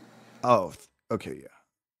 Oh, okay, yeah.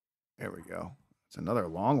 There we go. It's another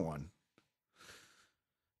long one.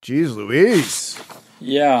 Jeez Louise.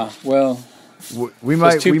 Yeah, well, we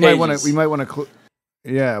might want to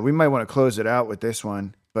close it out with this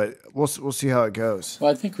one, but we'll see how it goes.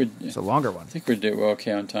 Well, I think it's a longer one. I think we're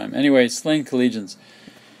okay on time. Anyway, Slain Collegians.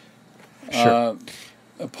 Sure.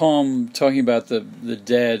 A poem talking about the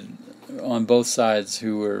dead on both sides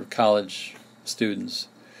who were college students.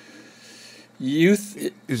 Youth.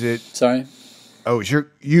 Is it? Sorry? Oh,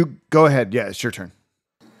 you go ahead. Yeah, it's your turn.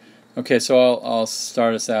 Okay, so I'll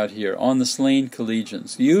start us out here. On the Slain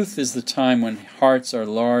Collegians. Youth is the time when hearts are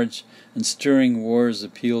large and stirring wars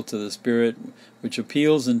appeal to the spirit, which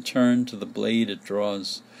appeals in turn to the blade it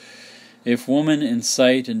draws. If woman in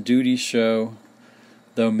sight and duty show,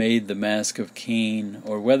 though made the mask of Cain,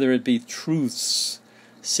 or whether it be truth's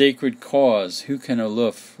sacred cause, who can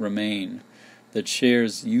aloof remain, that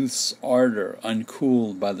shares youth's ardor,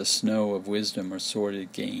 uncooled by the snow of wisdom or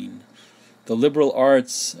sordid gain? The liberal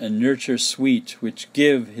arts and nurture sweet, which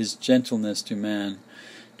give his gentleness to man,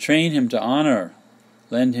 train him to honor,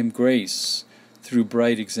 lend him grace, through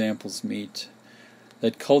bright examples meet.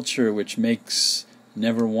 That culture which makes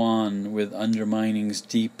never wan with underminings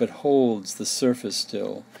deep, but holds the surface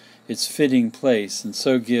still, its fitting place, and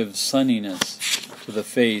so gives sunniness to the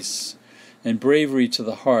face, and bravery to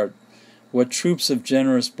the heart. What troops of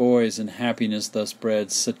generous boys in happiness thus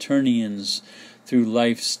bred, Saturnians through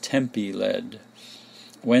life's Tempe led,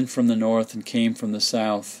 went from the north and came from the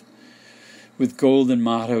south, with golden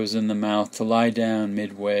mottos in the mouth, to lie down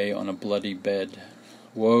midway on a bloody bed.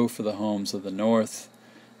 Woe for the homes of the north,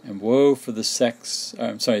 and woe for the seats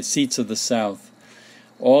of the south,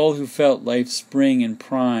 all who felt life's spring and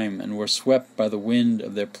prime, and were swept by the wind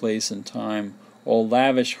of their place and time, all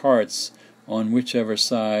lavish hearts, on whichever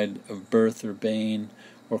side of birth or bane,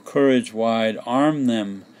 or courage wide, arm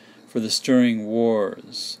them for the stirring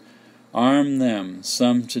wars. Arm them,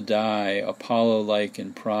 some to die, Apollo-like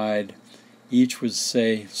in pride. Each would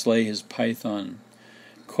slay his python,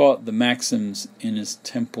 caught the maxims in his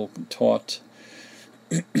temple taught,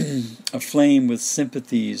 aflame with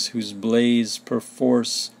sympathies whose blaze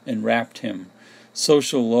perforce enwrapped him.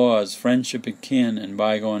 Social laws, friendship and kin, and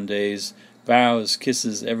bygone days, vows,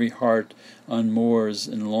 kisses, every heart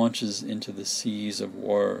unmoors and launches into the seas of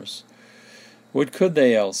wars. What could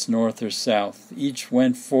they else, north or south? Each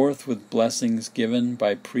went forth with blessings given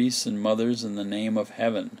by priests and mothers in the name of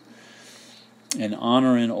heaven, and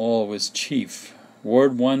honor in all was chief.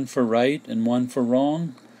 Ward one for right and one for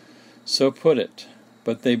wrong? So put it.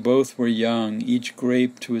 But they both were young, each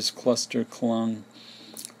grape to his cluster clung.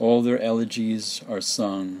 All their elegies are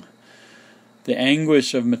sung. The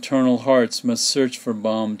anguish of maternal hearts must search for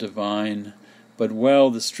balm divine, but well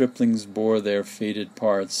the striplings bore their fated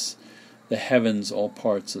parts, the heavens all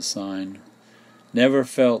parts assign. Never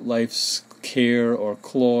felt life's care or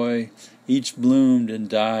cloy, each bloomed and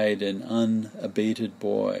died an unabated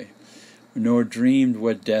boy, nor dreamed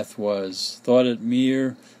what death was, thought it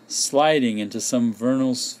mere sliding into some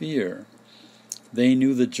vernal sphere. They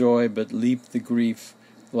knew the joy, but leaped the grief,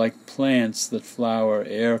 like plants that flower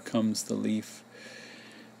ere comes the leaf,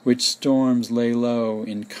 which storms lay low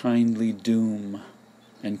in kindly doom,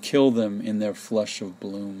 and kill them in their flush of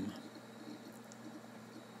bloom.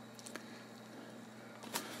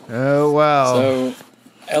 Oh, wow. So,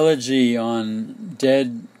 elegy on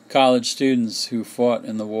dead college students who fought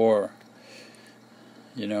in the war.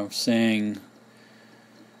 Saying,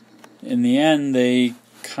 in the end, they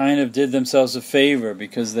kind of did themselves a favor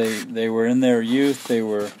because they were in their youth, they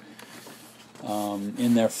were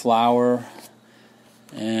in their flower,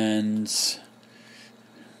 and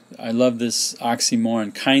I love this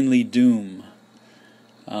oxymoron, kindly doom.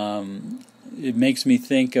 It makes me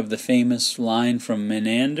think of the famous line from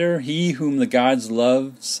Menander, "He whom the gods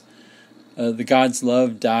love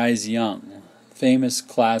dies young." Famous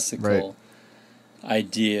classical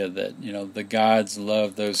idea that the gods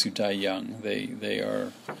love those who die young. They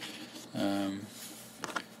are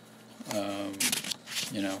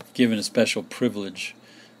given a special privilege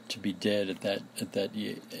to be dead at that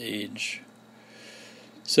age.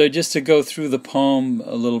 So just to go through the poem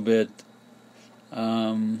a little bit,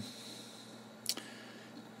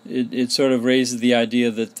 it sort of raises the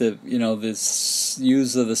idea that this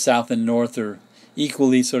youths of the South and North are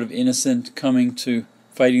equally sort of innocent, coming to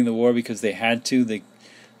fighting the war because they had to.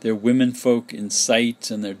 They're women folk in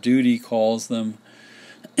sight, and their duty calls them,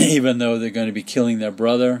 even though they're going to be killing their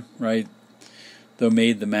brother, right? Though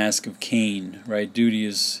made the mask of Cain, right? Duty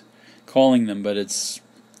is calling them, but it's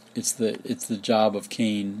the job of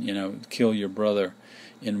Cain, kill your brother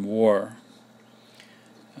in war.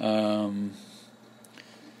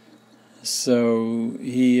 So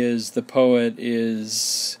the poet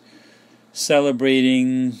is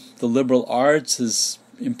celebrating the liberal arts, is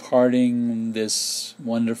imparting this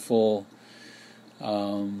wonderful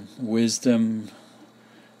wisdom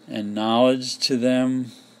and knowledge to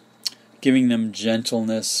them, giving them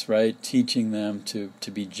gentleness, right? Teaching them to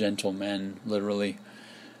be gentlemen, literally.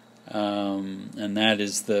 And that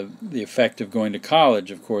is the effect of going to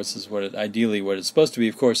college, of course, is ideally what it's supposed to be.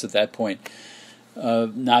 Of course, at that point,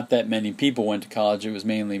 not that many people went to college. It was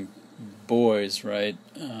mainly boys, right?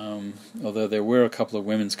 Although there were a couple of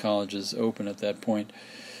women's colleges open at that point.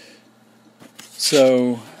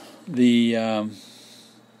 So there's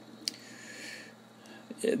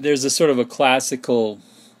a sort of a classical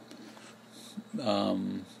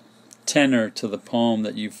tenor to the poem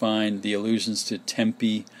that you find the allusions to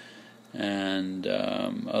Tempe and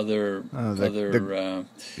other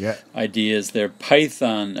yeah. ideas. They're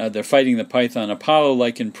Python. They're fighting the Python. Apollo,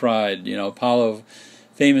 like in Pride, Apollo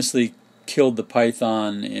famously killed the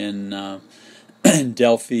Python in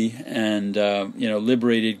Delphi, and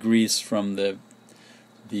liberated Greece from the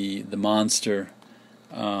monster.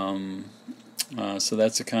 So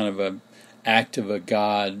that's a kind of a act of a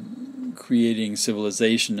god creating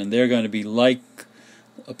civilization, and they're going to be like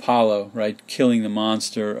Apollo, right, killing the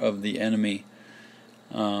monster of the enemy.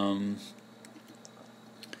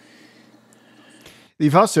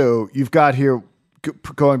 You've got here,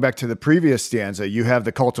 going back to the previous stanza, you have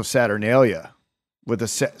the cult of Saturnalia with the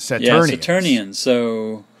Saturnians. Yeah, Saturnians.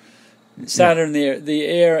 So Saturn, the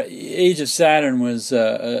age of Saturn was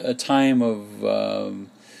a time of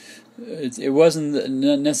it wasn't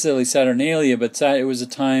necessarily Saturnalia, but it was a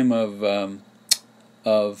time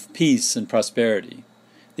of peace and prosperity.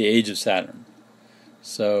 The age of Saturn.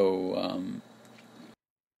 So,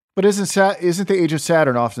 but isn't the age of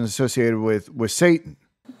Saturn often associated with Satan?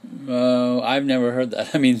 I've never heard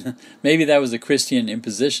that. I mean, maybe that was a Christian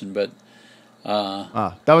imposition, but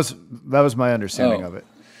that was my understanding of it.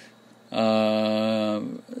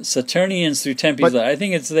 Saturnians through Tempe. I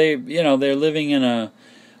think it's they're living in a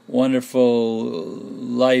wonderful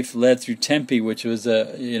life led through Tempe, which was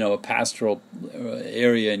a pastoral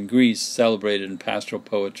area in Greece, celebrated in pastoral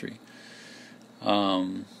poetry.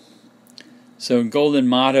 So golden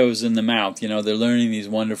mottos in the mouth, they're learning these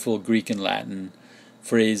wonderful Greek and Latin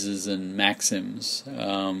phrases and maxims,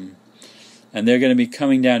 and they're going to be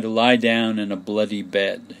coming down to lie down in a bloody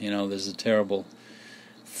bed. There's a terrible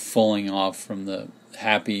falling off from the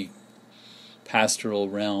happy pastoral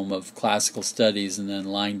realm of classical studies, and then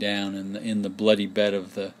lying down in the bloody bed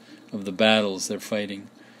of the battles they're fighting.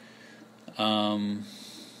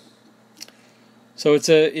 So it's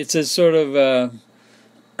a sort of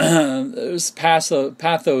there's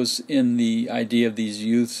pathos in the idea of these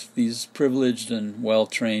youth, these privileged and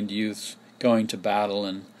well-trained youth going to battle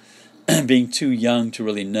and being too young to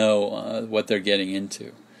really know what they're getting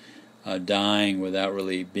into, dying without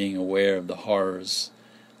really being aware of the horrors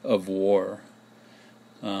of war.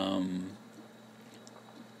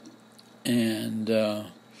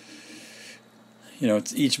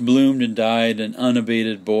 It's each bloomed and died an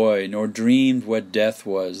unabated boy, nor dreamed what death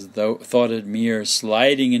was, though thought it mere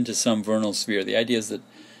sliding into some vernal sphere. The idea is that,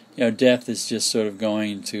 death is just sort of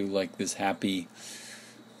going to like this happy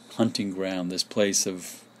hunting ground, this place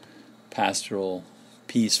of pastoral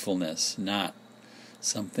peacefulness, not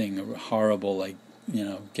something horrible like,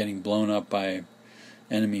 getting blown up by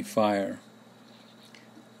enemy fire.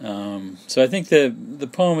 So I think the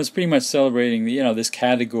poem is pretty much celebrating this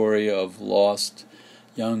category of lost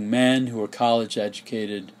young men who were college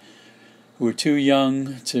educated, who were too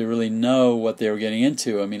young to really know what they were getting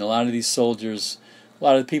into. I mean, a lot of these soldiers, a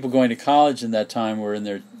lot of the people going to college in that time were in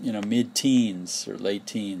their mid-teens or late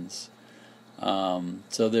teens.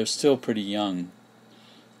 So they're still pretty young.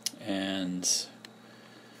 And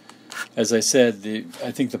as I said,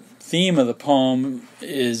 I think the theme of the poem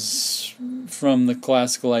is from the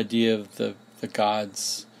classical idea of the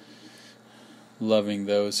gods loving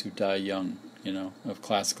those who die young, of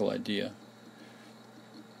classical idea.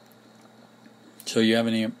 So you have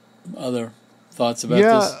any other thoughts about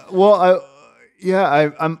this? Well,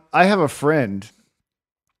 I have a friend.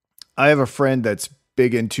 I have a friend that's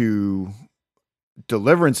big into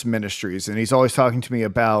deliverance ministries, and he's always talking to me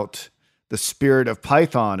about the spirit of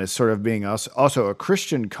Python as sort of being also a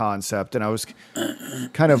Christian concept. And I was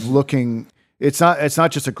kind of looking, it's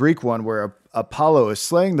not just a Greek one where Apollo is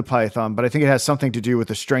slaying the Python, but I think it has something to do with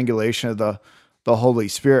the strangulation of the Holy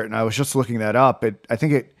Spirit. And I was just looking that up. I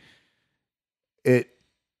think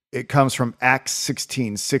it comes from Acts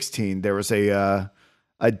 16:16. There was a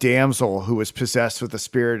damsel who was possessed with the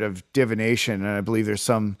spirit of divination. And I believe there's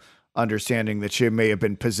some understanding that she may have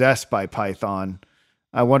been possessed by Python.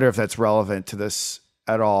 I wonder if that's relevant to this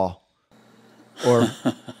at all. Or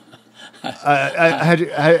had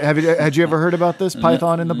you ever heard about this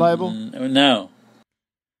Python in the Bible? No.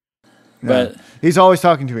 But he's always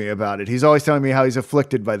talking to me about it. He's always telling me how he's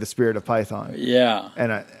afflicted by the spirit of Python. Yeah.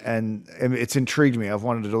 And it's intrigued me. I've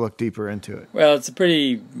wanted to look deeper into it. Well, it's a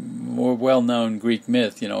pretty more well-known Greek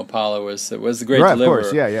myth. Apollo was the great deliverer.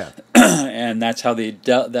 Of course, yeah. And that's how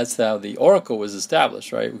the oracle was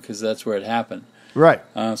established, right? Because that's where it happened. Right.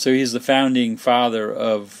 So he's the founding father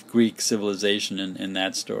of Greek civilization in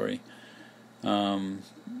that story.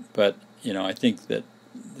 But I think that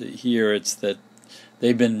here it's that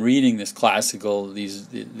they've been reading this classical,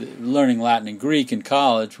 learning Latin and Greek in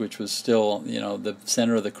college, which was still the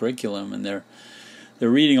center of the curriculum, and they're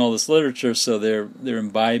reading all this literature, so they're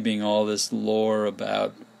imbibing all this lore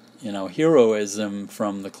about heroism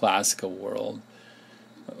from the classical world,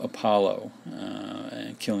 Apollo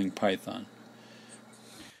and killing Python.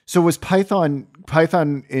 So was Python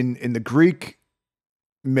in the Greek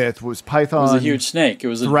myth, was Python? It was a huge snake. It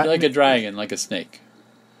was like a dragon, like a snake.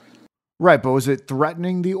 Right, but was it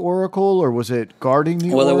threatening the oracle, or was it guarding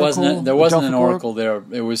the oracle? Well, there wasn't an oracle there.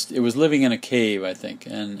 It was living in a cave, I think,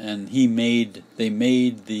 and they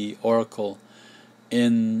made the oracle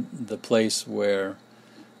in the place where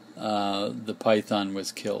the python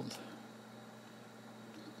was killed.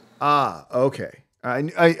 Ah, okay.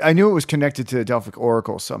 I knew it was connected to the Delphic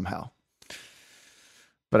oracle somehow,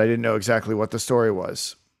 but I didn't know exactly what the story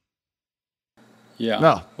was. Yeah.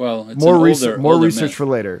 No. Well, it's more older research myth. for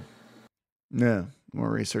later. No, more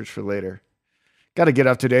research for later. Got to get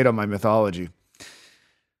up to date on my mythology.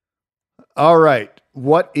 All right.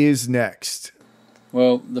 What is next?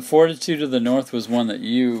 Well, the Fortitude of the North was one that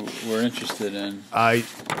you were interested in. I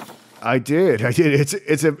did.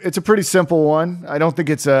 It's a pretty simple one. I don't think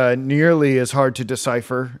it's nearly as hard to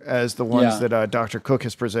decipher as the ones that Dr. Cook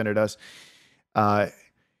has presented us.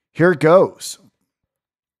 Here it goes.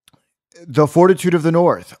 The Fortitude of the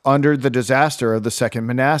North under the disaster of the Second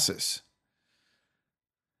Manassas.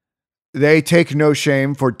 They take no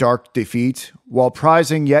shame for dark defeat, while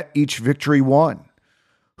prizing yet each victory won,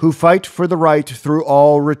 who fight for the right through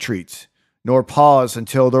all retreat, nor pause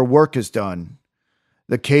until their work is done.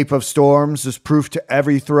 The Cape of Storms is proof to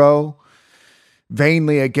every throw,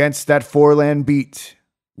 vainly against that foreland beat,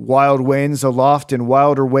 wild winds aloft and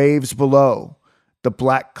wilder waves below. The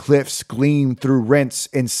black cliffs gleam through rents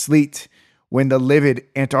and sleet, when the livid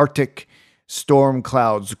Antarctic storm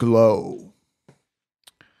clouds glow.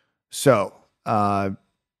 So,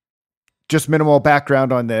 just minimal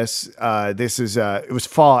background on this. It was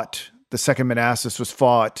fought, the Second Manassas was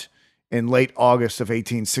fought in late August of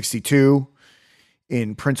 1862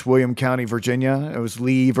 in Prince William County, Virginia. It was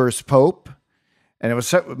Lee versus Pope, and it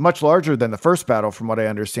was much larger than the first battle, from what I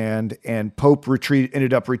understand. And Pope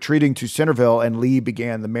ended up retreating to Centerville, and Lee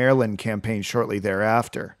began the Maryland campaign shortly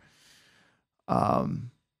thereafter.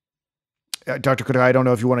 Dr. Cook, I don't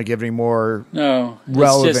know if you want to give any more relevant.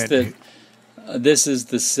 It's just that this is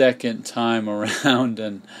the second time around,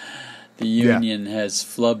 and the Union has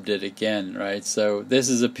flubbed it again, right? So this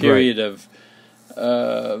is a period of,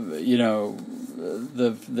 the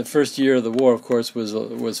first year of the war, of course,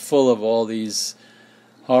 was full of all these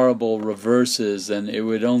horrible reverses, and it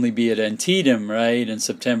would only be at Antietam, right, in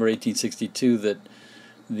September 1862 that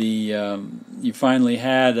you finally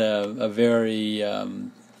had a very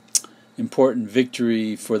important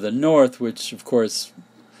victory for the North, which of course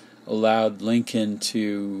allowed Lincoln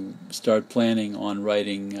to start planning on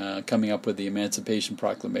coming up with the Emancipation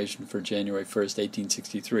Proclamation for January 1st,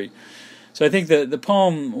 1863. So I think the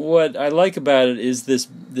poem, what I like about it is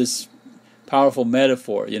this powerful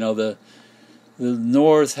metaphor. The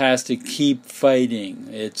North has to keep fighting.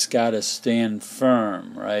 It's got to stand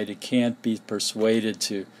firm, right? It can't be persuaded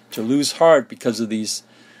to lose heart because of these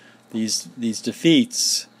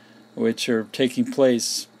defeats, which are taking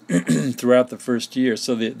place throughout the first year.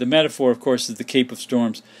 So the metaphor, of course, is the Cape of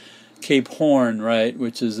Storms, Cape Horn, right,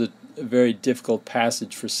 which is a very difficult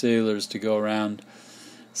passage for sailors to go around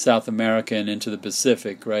South America and into the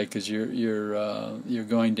Pacific, right? Because you're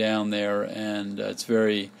going down there, and it's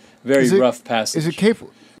very rough passage. Is it Cape?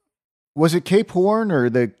 Was it Cape Horn or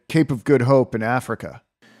the Cape of Good Hope in Africa?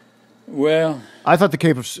 Well, I thought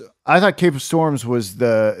Cape of Storms was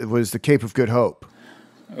the Cape of Good Hope.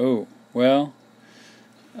 Oh, well,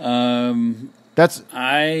 that's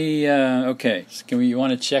okay. So you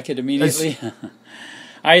want to check it immediately?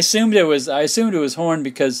 I assumed it was Horn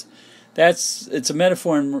because it's a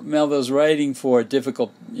metaphor in Melville's writing for a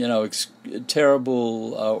difficult,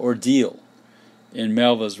 terrible ordeal. In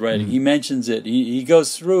Melville's writing, he mentions it. He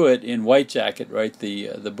goes through it in White Jacket, right?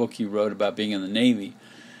 The book he wrote about being in the Navy,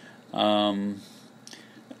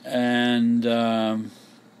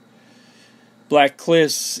 Black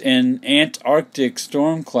cliffs and Antarctic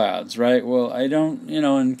storm clouds, right? Well, I don't,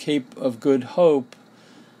 in Cape of Good Hope,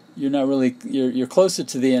 you're not really, you're closer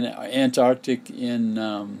to the Antarctic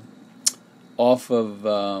in off of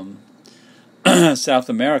South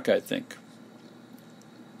America, I think.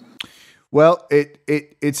 Well,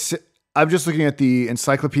 it's. I'm just looking at the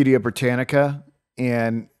Encyclopedia Britannica,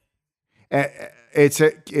 and it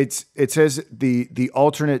says the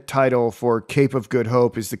alternate title for Cape of Good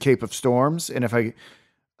Hope is the Cape of Storms, and if I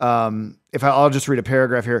I'll just read a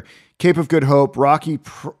paragraph here. Cape of Good Hope, rocky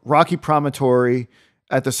promontory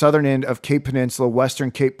at the southern end of Cape Peninsula,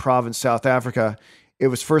 Western Cape Province, South Africa. It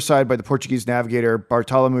was first sighted by the Portuguese navigator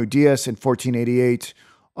Bartolomeu Dias in 1488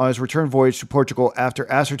 on his return voyage to Portugal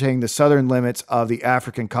after ascertaining the southern limits of the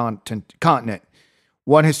African continent.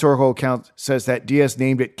 One historical account says that Dias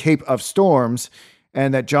named it Cape of Storms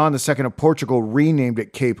and that John II of Portugal renamed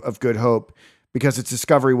it Cape of Good Hope because its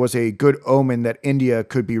discovery was a good omen that India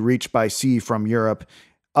could be reached by sea from Europe.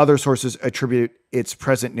 Other sources attribute its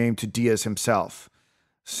present name to Dias himself.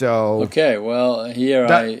 So okay, well, here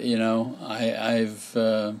I've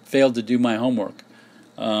failed to do my homework.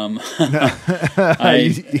 I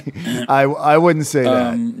wouldn't say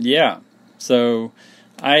that. Yeah, so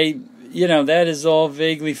that is all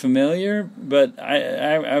vaguely familiar, but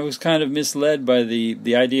I was kind of misled by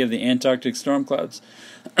the idea of the Antarctic storm clouds,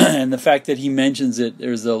 and the fact that he mentions it.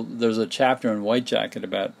 There's a chapter in White Jacket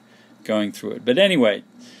about going through it. But anyway,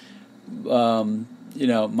 my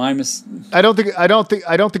I don't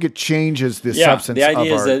think it changes the substance of our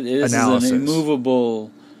analysis. The idea is that this is an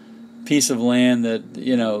immovable piece of land that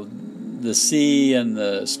the sea and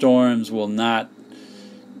the storms will not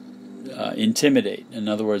intimidate. In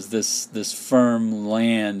other words, this firm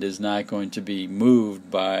land is not going to be moved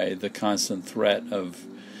by the constant threat of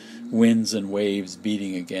winds and waves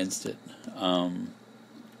beating against it.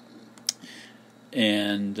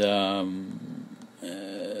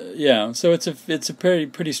 So it's a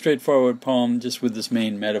pretty straightforward poem, just with this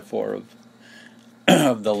main metaphor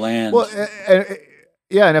of the land. Well,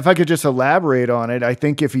 and if I could just elaborate on it, I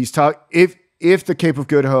think if he's if the Cape of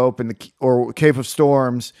Good Hope or Cape of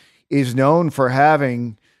Storms is known for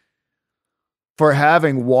having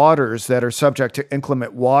waters that are subject to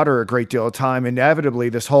inclement water a great deal of time, inevitably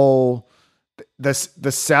the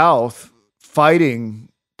South fighting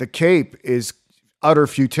the Cape is utter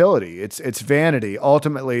futility. It's vanity.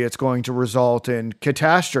 Ultimately, it's going to result in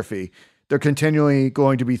catastrophe. They're continually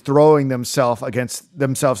going to be throwing themselves against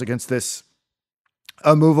this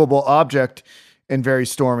immovable object in very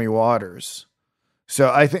stormy waters. So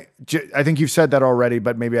I think you've said that already,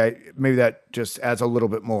 but maybe that just adds a little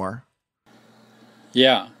bit more.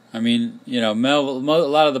 Yeah, I mean, Melville, a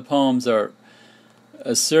lot of the poems are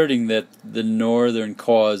asserting that the northern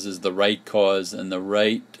cause is the right cause, and the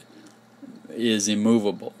right is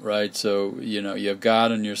immovable, right? So you have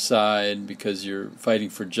God on your side because you're fighting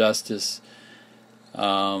for justice.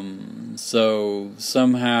 So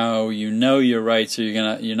somehow you're right, so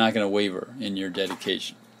you're not gonna waver in your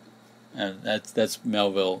dedication. And that's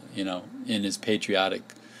Melville, in his patriotic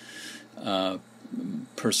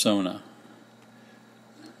persona.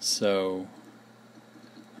 So,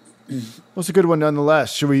 well, it's a good one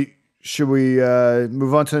nonetheless. Should we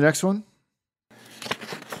move on to the next one?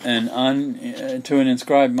 And to an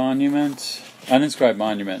unscribed monument.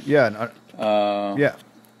 Yeah. Yeah.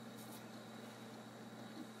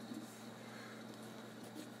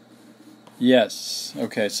 Yes.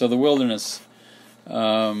 Okay. So the wilderness.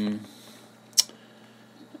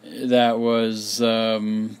 That was,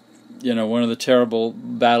 one of the terrible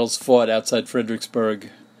battles fought outside Fredericksburg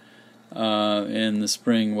in the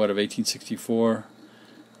spring, of 1864.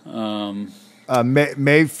 May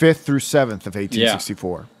 5th through 7th of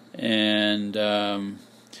 1864. Yeah. And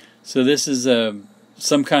so this is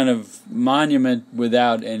some kind of monument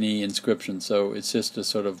without any inscription, so it's just a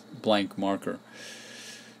sort of blank marker.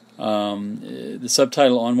 The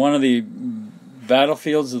subtitle, on one of the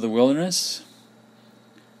battlefields of the wilderness.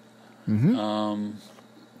 Mm-hmm.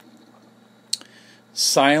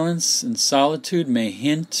 Silence and solitude may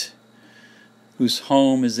hint, whose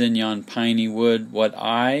home is in yon piney wood, what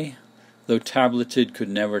I, though tableted, could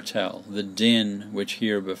never tell, the din which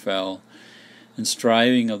here befell, and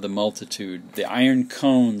striving of the multitude, the iron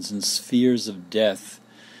cones and spheres of death,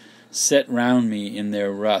 set round me in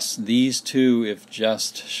their rust. These too, if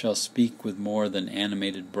just, shall speak with more than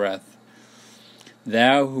animated breath.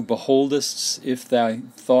 Thou who beholdest, if thy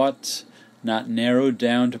thought not narrowed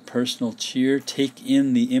down to personal cheer, take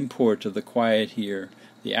in the import of the quiet here,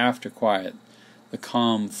 the after quiet, the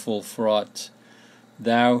calm full fraught.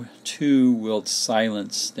 Thou too wilt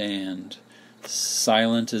silent stand,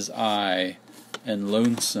 silent as I, and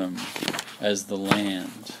lonesome as the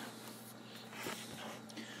land.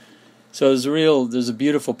 So there's a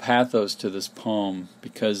beautiful pathos to this poem,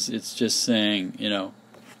 because it's just saying,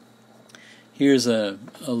 here's a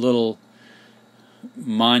little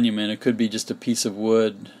monument. It could be just a piece of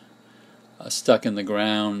wood stuck in the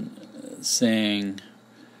ground, saying,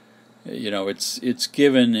 it's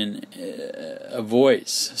given in a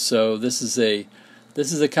voice. So this is a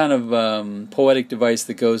kind of poetic device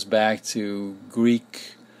that goes back to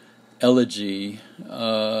Greek elegy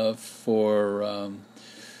for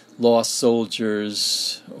lost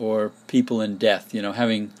soldiers or people in death. You know,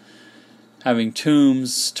 having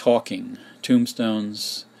tombstones,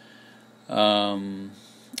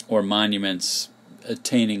 or monuments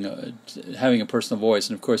having a personal voice.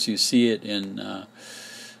 And of course you see it in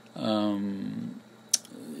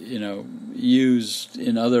used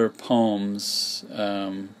in other poems,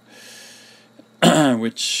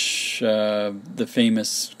 which the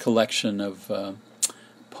famous collection of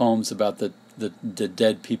poems about the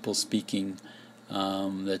dead people speaking,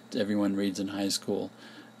 that everyone reads in high school,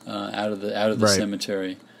 out of the right.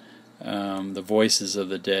 Cemetery, the voices of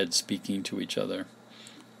the dead speaking to each other.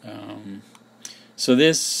 So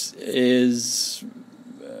this is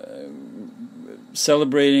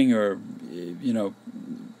celebrating, or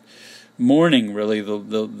mourning, really,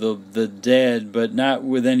 the dead, but not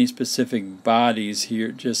with any specific bodies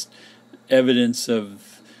here. Just evidence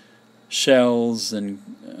of shells and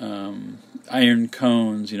iron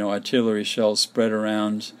cones, artillery shells spread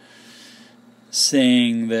around,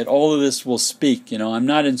 saying that all of this will speak. I'm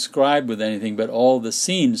not inscribed with anything, but all the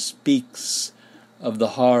scene speaks of the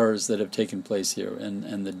horrors that have taken place here,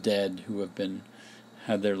 and the dead who have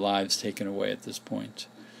had their lives taken away at this point.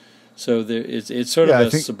 So it's sort of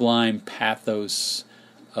a sublime pathos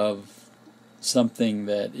of something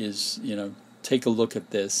that is, take a look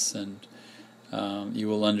at this and you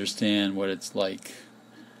will understand what it's like.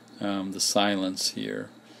 The silence here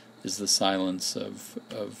is the silence of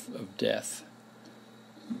death.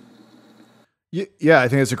 Yeah, I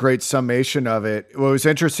think it's a great summation of it. What was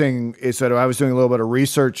interesting is that I was doing a little bit of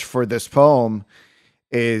research for this poem,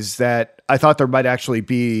 is that I thought there might actually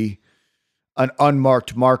be an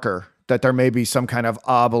unmarked marker, that there may be some kind of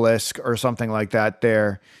obelisk or something like that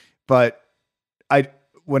there. But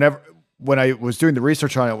when I was doing the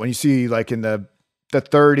research on it, when you see like in the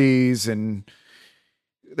 30s, and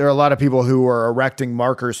there are a lot of people who are erecting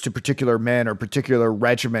markers to particular men or particular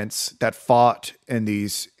regiments that fought in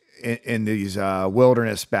these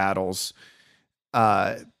wilderness battles.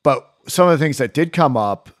 But some of the things that did come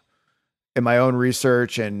up in my own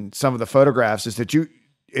research and some of the photographs is that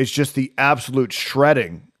it's just the absolute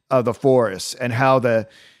shredding of the forests, and how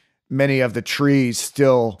many of the trees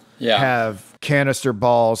still have canister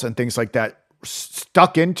balls and things like that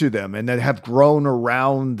stuck into them, and that have grown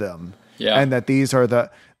around them. Yeah. And that these are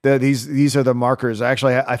these are the markers.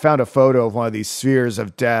 Actually, I found a photo of one of these spheres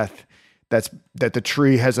of death that the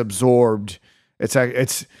tree has absorbed.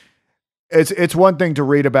 It's one thing to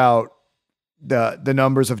read about the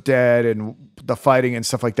numbers of dead and the fighting and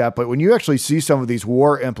stuff like that, but when you actually see some of these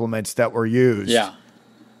war implements that were used, yeah,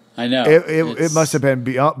 I know it must have been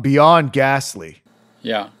beyond ghastly.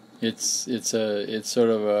 Yeah, it's sort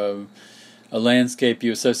of a landscape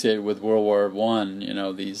you associate with World War I.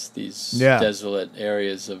 These desolate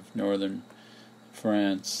areas of northern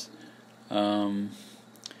France.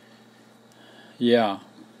 Yeah.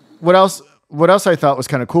 What else I thought was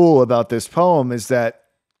kind of cool about this poem is that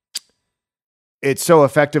it so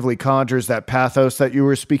effectively conjures that pathos that you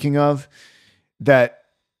were speaking of, that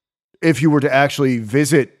if you were to actually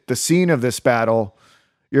visit the scene of this battle,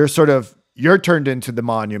 you're turned into the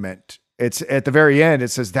monument. It's at the very end. It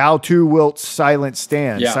says, "Thou too wilt silent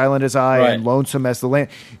stand, silent as I, and lonesome as the land."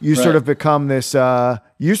 You sort of become this.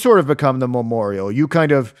 You sort of become the memorial. You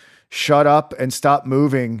kind of shut up and stop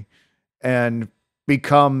moving, and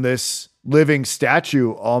become this living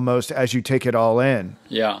statue almost as you take it all in.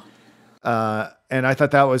 Yeah. And I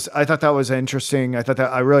thought that was interesting. I thought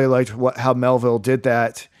that I really liked how Melville did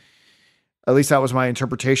that. At least that was my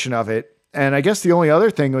interpretation of it. And I guess the only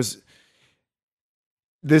other thing was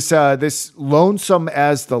this lonesome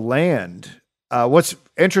as the land. What's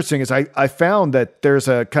interesting is I found that there's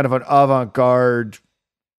a kind of an avant-garde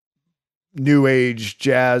new age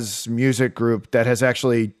jazz music group that has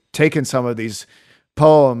actually taken some of these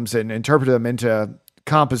poems and interpreted them into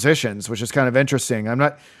compositions, which is kind of interesting. I'm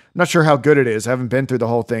not sure how good it is. I haven't been through the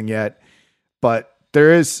whole thing yet, but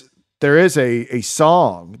there is a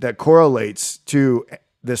song that correlates to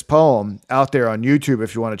this poem out there on YouTube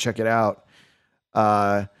if you want to check it out.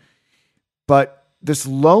 But this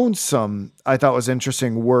lonesome, I thought was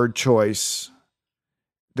interesting word choice.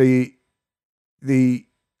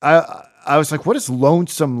 I was like, what does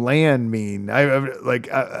lonesome land mean?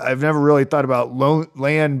 I've never really thought about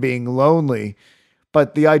land being lonely,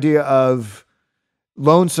 but the idea of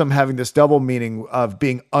lonesome having this double meaning of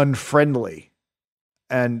being unfriendly.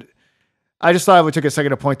 And I just thought I would take a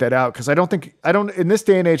second to point that out, because in this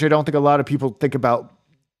day and age, I don't think a lot of people think about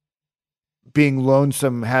being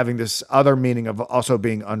lonesome having this other meaning of also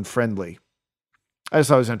being unfriendly. I just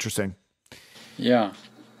thought it was interesting. Yeah.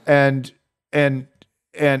 and and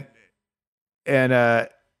and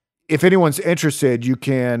if anyone's interested, you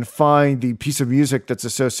can find the piece of music that's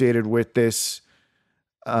associated with this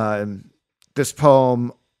poem.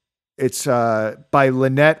 It's by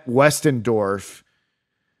Lynette Westendorf,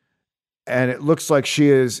 and it looks like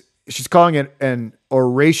she's calling it an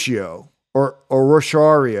oratio or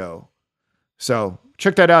oratorio. So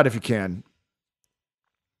check that out if you can.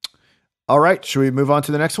 All right, should we move on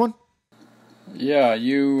to the next one? Yeah,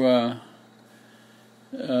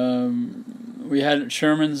 we had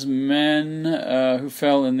Sherman's men who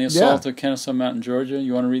fell in the assault of Kennesaw Mountain, Georgia.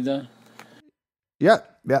 You want to read that? Yeah,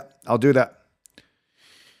 I'll do that.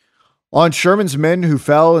 On Sherman's men who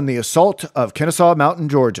fell in the assault of Kennesaw Mountain,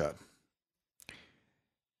 Georgia.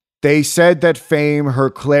 They said that fame her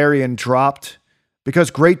clarion dropped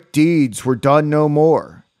because great deeds were done no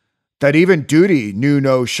more, that even duty knew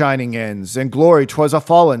no shining ends, and glory 'twas a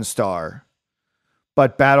fallen star.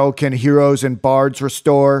 But battle can heroes and bards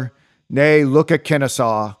restore. Nay, look at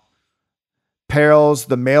Kennesaw. Perils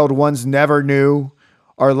the mailed ones never knew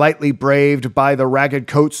are lightly braved by the ragged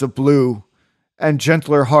coats of blue, and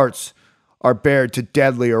gentler hearts are bared to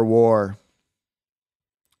deadlier war.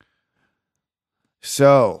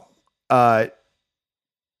 So,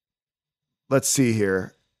 let's see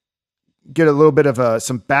here. Get a little bit of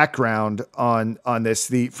some background on this.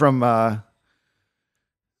 The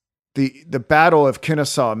Battle of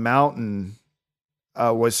Kennesaw Mountain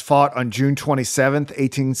was fought on June 27th,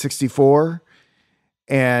 1864.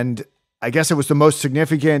 And I guess it was the most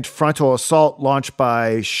significant frontal assault launched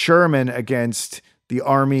by Sherman against the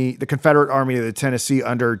Confederate Army of the Tennessee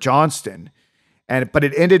under Johnston. But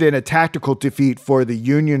it ended in a tactical defeat for the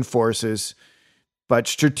Union forces. But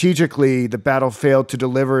strategically, the battle failed to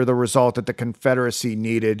deliver the result that the Confederacy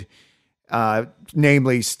needed,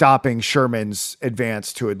 namely stopping Sherman's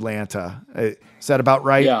advance to Atlanta. Is that about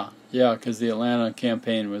right? Yeah, because the Atlanta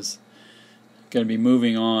campaign was going to be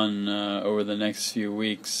moving on over the next few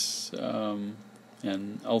weeks,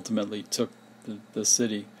 and ultimately took the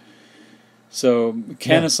city. So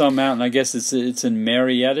Kennesaw Mountain, I guess it's in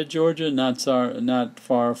Marietta, Georgia, not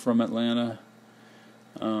far from Atlanta.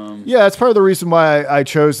 That's part of the reason why I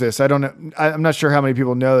chose this. I'm not sure how many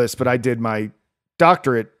people know this, but I did my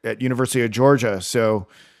doctorate at University of Georgia, so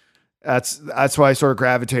that's why I sort of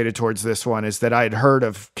gravitated towards this one. Is that I had heard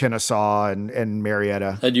of Kennesaw and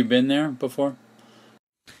Marietta. Had you been there before?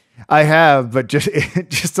 I have, but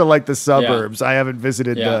just to like the suburbs. I haven't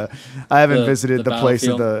visited the place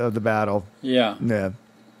of the battle. Yeah.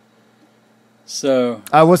 So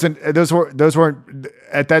I wasn't. Those weren't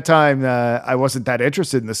at that time. I wasn't that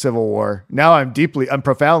interested in the Civil War. Now I'm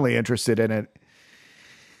profoundly interested in it.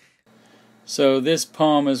 So this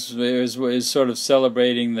poem is sort of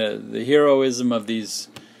celebrating the heroism of these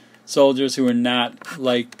soldiers who are not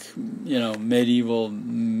like medieval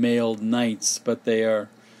mailed knights, but they are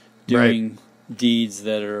doing deeds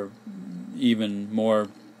that are even more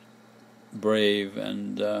brave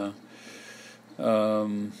and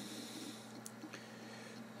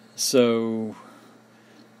so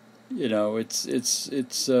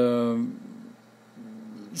it's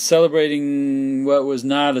celebrating what was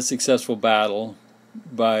not a successful battle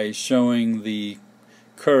by showing the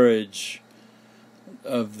courage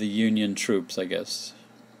of the Union troops, I guess.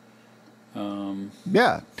 I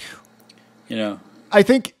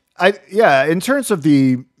think in terms of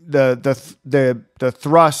the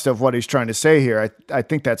thrust of what he's trying to say here, I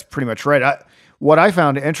think that's pretty much right. What I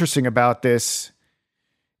found interesting about this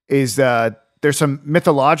is there's some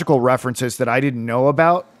mythological references that I didn't know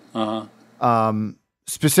about.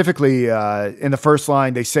 Specifically, in the first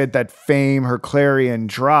line, they said that fame her clarion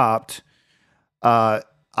dropped. In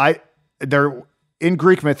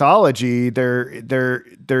Greek mythology, there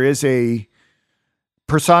is a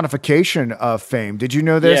personification of fame. Did you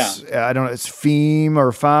know this? Yeah. I don't know. It's feme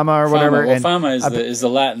or fama or whatever. Well, fama is the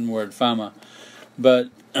Latin word fama, but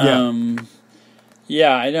I know.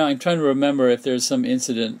 I'm trying to remember if there's some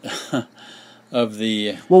incident of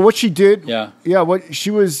the. Well, what she did. Yeah. What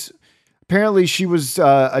she was. Apparently, she was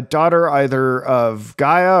a daughter either of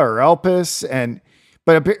Gaia or Elpis,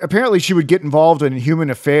 but apparently she would get involved in human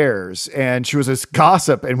affairs, and she was a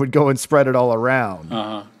gossip and would go and spread it all around.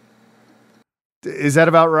 Is that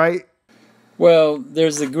about right? Well,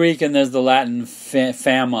 there's the Greek and there's the Latin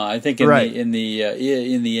fama. I think in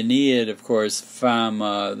the Aeneid, of course,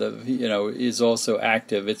 fama is also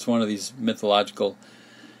active. It's one of these mythological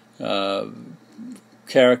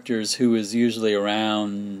characters who is usually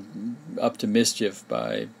around up to mischief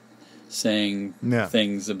by saying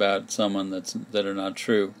things about someone that are not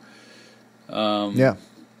true.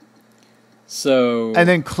 So and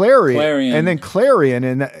then clarion,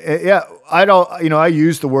 and yeah, I don't, I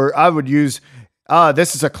use the word, I would use,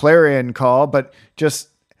 this is a clarion call, but just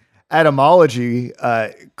etymology,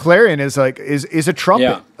 clarion is like, is a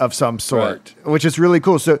trumpet of some sort, which is really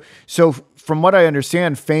cool. So from what I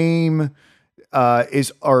understand, fame,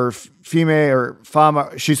 is, or female or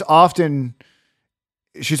fama, she's often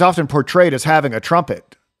portrayed as having a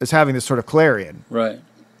trumpet, as having this sort of clarion. Right.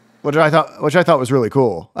 Which I thought was really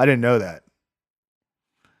cool. I didn't know that.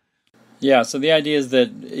 Yeah, so the idea is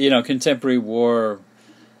that, contemporary war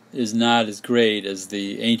is not as great as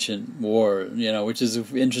the ancient war, which is an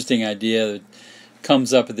interesting idea that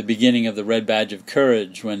comes up at the beginning of the Red Badge of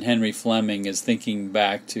Courage when Henry Fleming is thinking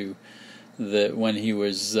back to when he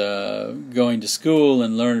was going to school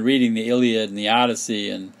and reading the Iliad and the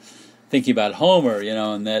Odyssey and thinking about Homer,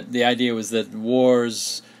 and that the idea was that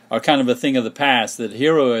wars are kind of a thing of the past, that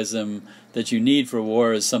heroism that you need for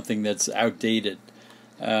war is something that's outdated.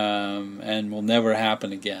 And will never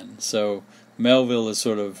happen again. So Melville is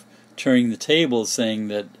sort of turning the tables, saying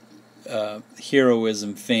that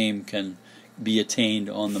heroism, fame can be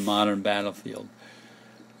attained on the modern battlefield.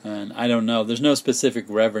 And I don't know. There's no specific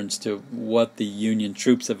reference to what the Union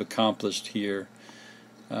troops have accomplished here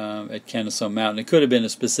at Kennesaw Mountain. It could have been a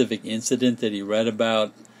specific incident that he read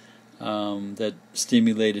about that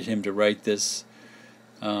stimulated him to write this.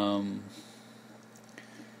 And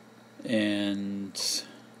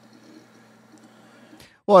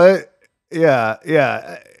well,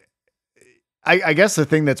 yeah. I guess the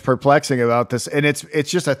thing that's perplexing about this, and it's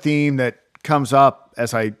just a theme that comes up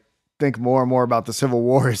as I think more and more about the Civil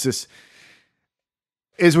War, is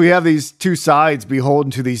we have these two sides beholden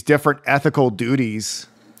to these different ethical duties.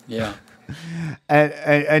 Yeah.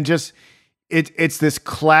 and just it's this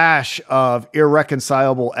clash of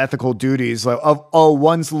irreconcilable ethical duties. Like,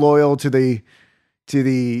 one's loyal to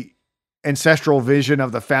the ancestral vision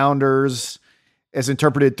of the founders as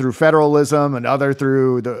interpreted through federalism, and other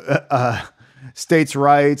through the states'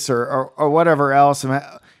 rights or whatever else. And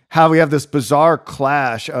how we have this bizarre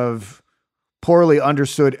clash of poorly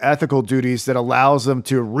understood ethical duties that allows them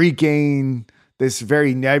to regain this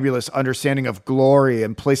very nebulous understanding of glory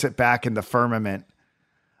and place it back in the firmament.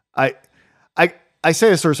 I say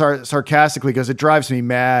this sort of sarcastically because it drives me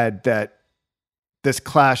mad that this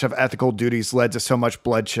clash of ethical duties led to so much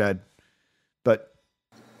bloodshed. But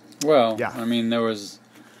well, yeah. I mean, there was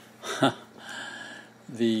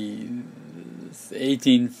the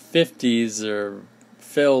 1850s are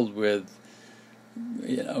filled with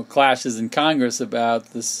clashes in Congress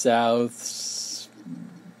about the South's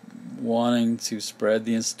wanting to spread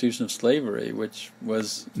the institution of slavery, which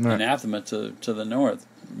was anathema to the North,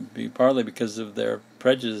 partly because of their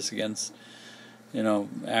prejudice against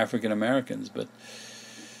African Americans. But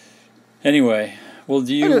anyway, well,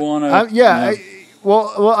 do you want to?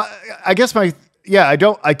 I guess I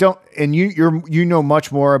don't, and you know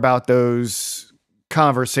much more about those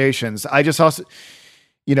conversations. I just also,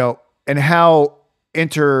 and how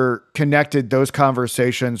interconnected those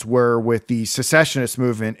conversations were with the secessionist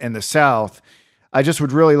movement in the South. I just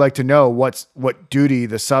would really like to know what duty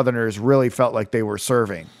the Southerners really felt like they were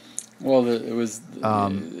serving. Well, it was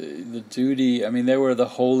the duty. I mean, they were the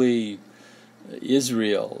holy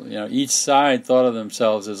Israel. Each side thought of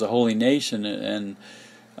themselves as a holy nation, and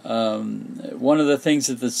one of the things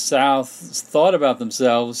that the South thought about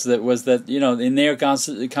themselves was that in their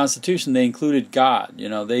Constitution they included God.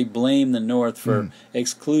 They blamed the North for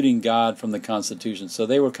excluding God from the Constitution. So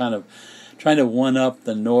they were kind of trying to one up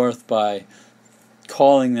the North by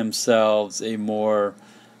calling themselves a more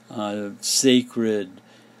sacred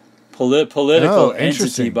political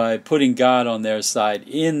entity by putting God on their side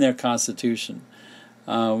in their Constitution.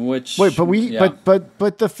 Which but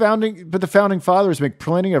the founding fathers make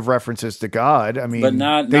plenty of references to God. I mean, but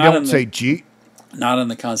they don't say not in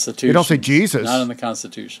the Constitution. They don't say Jesus. Not in the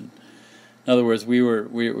Constitution. In other words, we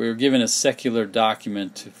were given a secular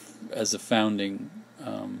document as a founding,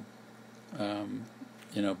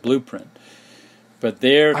 blueprint. But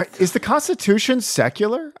is the Constitution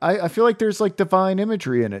secular? I feel like there's like divine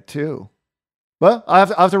imagery in it too. Well, I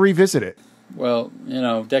have to revisit it. Well,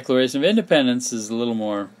 Declaration of Independence is a little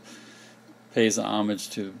more pays homage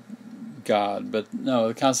to God, but no,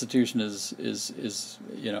 the Constitution is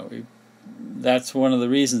that's one of the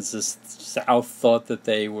reasons the South thought that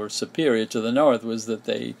they were superior to the North, was that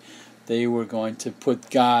they were going to put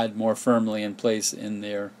God more firmly in place in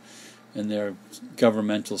their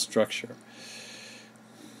governmental structure.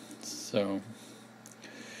 So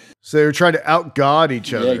they were trying to out-God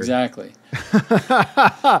each other. Yeah, exactly.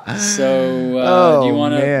 So do you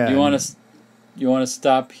want to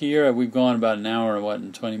stop here? We've gone about an hour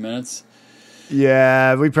and 20 minutes.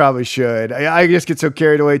 Yeah, we probably should. I just get so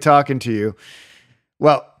carried away talking to you.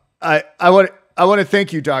 Well, I want to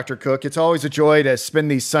thank you, Dr. Cook. It's always a joy to spend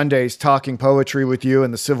these Sundays talking poetry with you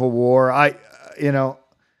and the Civil War. You know,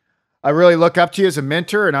 I really look up to you as a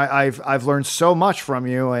mentor, and I've learned so much from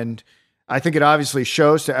you, and I think it obviously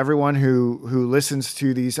shows to everyone who listens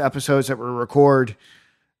to these episodes that we record,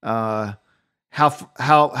 how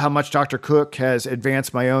much Dr. Cook has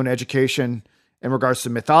advanced my own education in regards to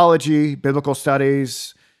mythology, biblical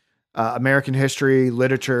studies, American history,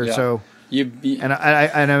 literature. Yeah. So, and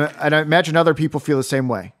I imagine other people feel the same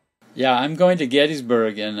way. Yeah, I'm going to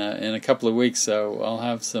Gettysburg in a couple of weeks, so I'll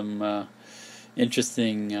have some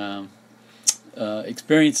interesting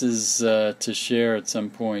experiences to share at some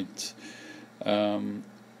point.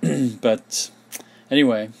 But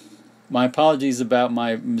anyway, my apologies about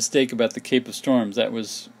my mistake about the Cape of Storms. That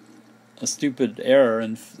was a stupid error.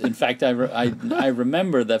 And in fact, I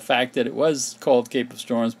remember the fact that it was called Cape of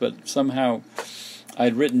Storms, but somehow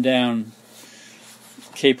I'd written down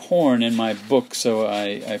Cape Horn in my book, so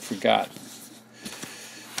I forgot.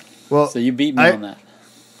 Well, so you beat me on that.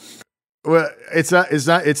 Well,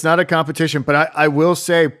 it's not a competition, but I will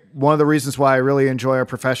say one of the reasons why I really enjoy our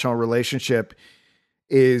professional relationship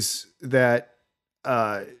is that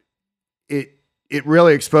it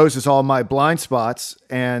really exposes all my blind spots,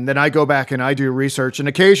 and then I go back and I do research, and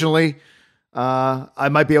occasionally I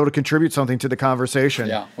might be able to contribute something to the conversation.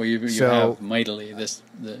 Yeah, well, you have mightily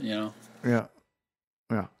Yeah.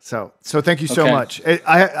 So thank you so much.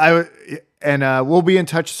 We'll be in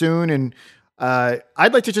touch soon, and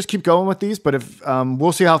I'd like to just keep going with these, but if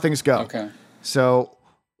we'll see how things go. Okay. So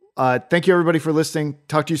thank you everybody for listening.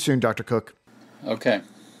 Talk to you soon, Dr. Cook. Okay.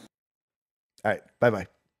 All right. Bye-bye.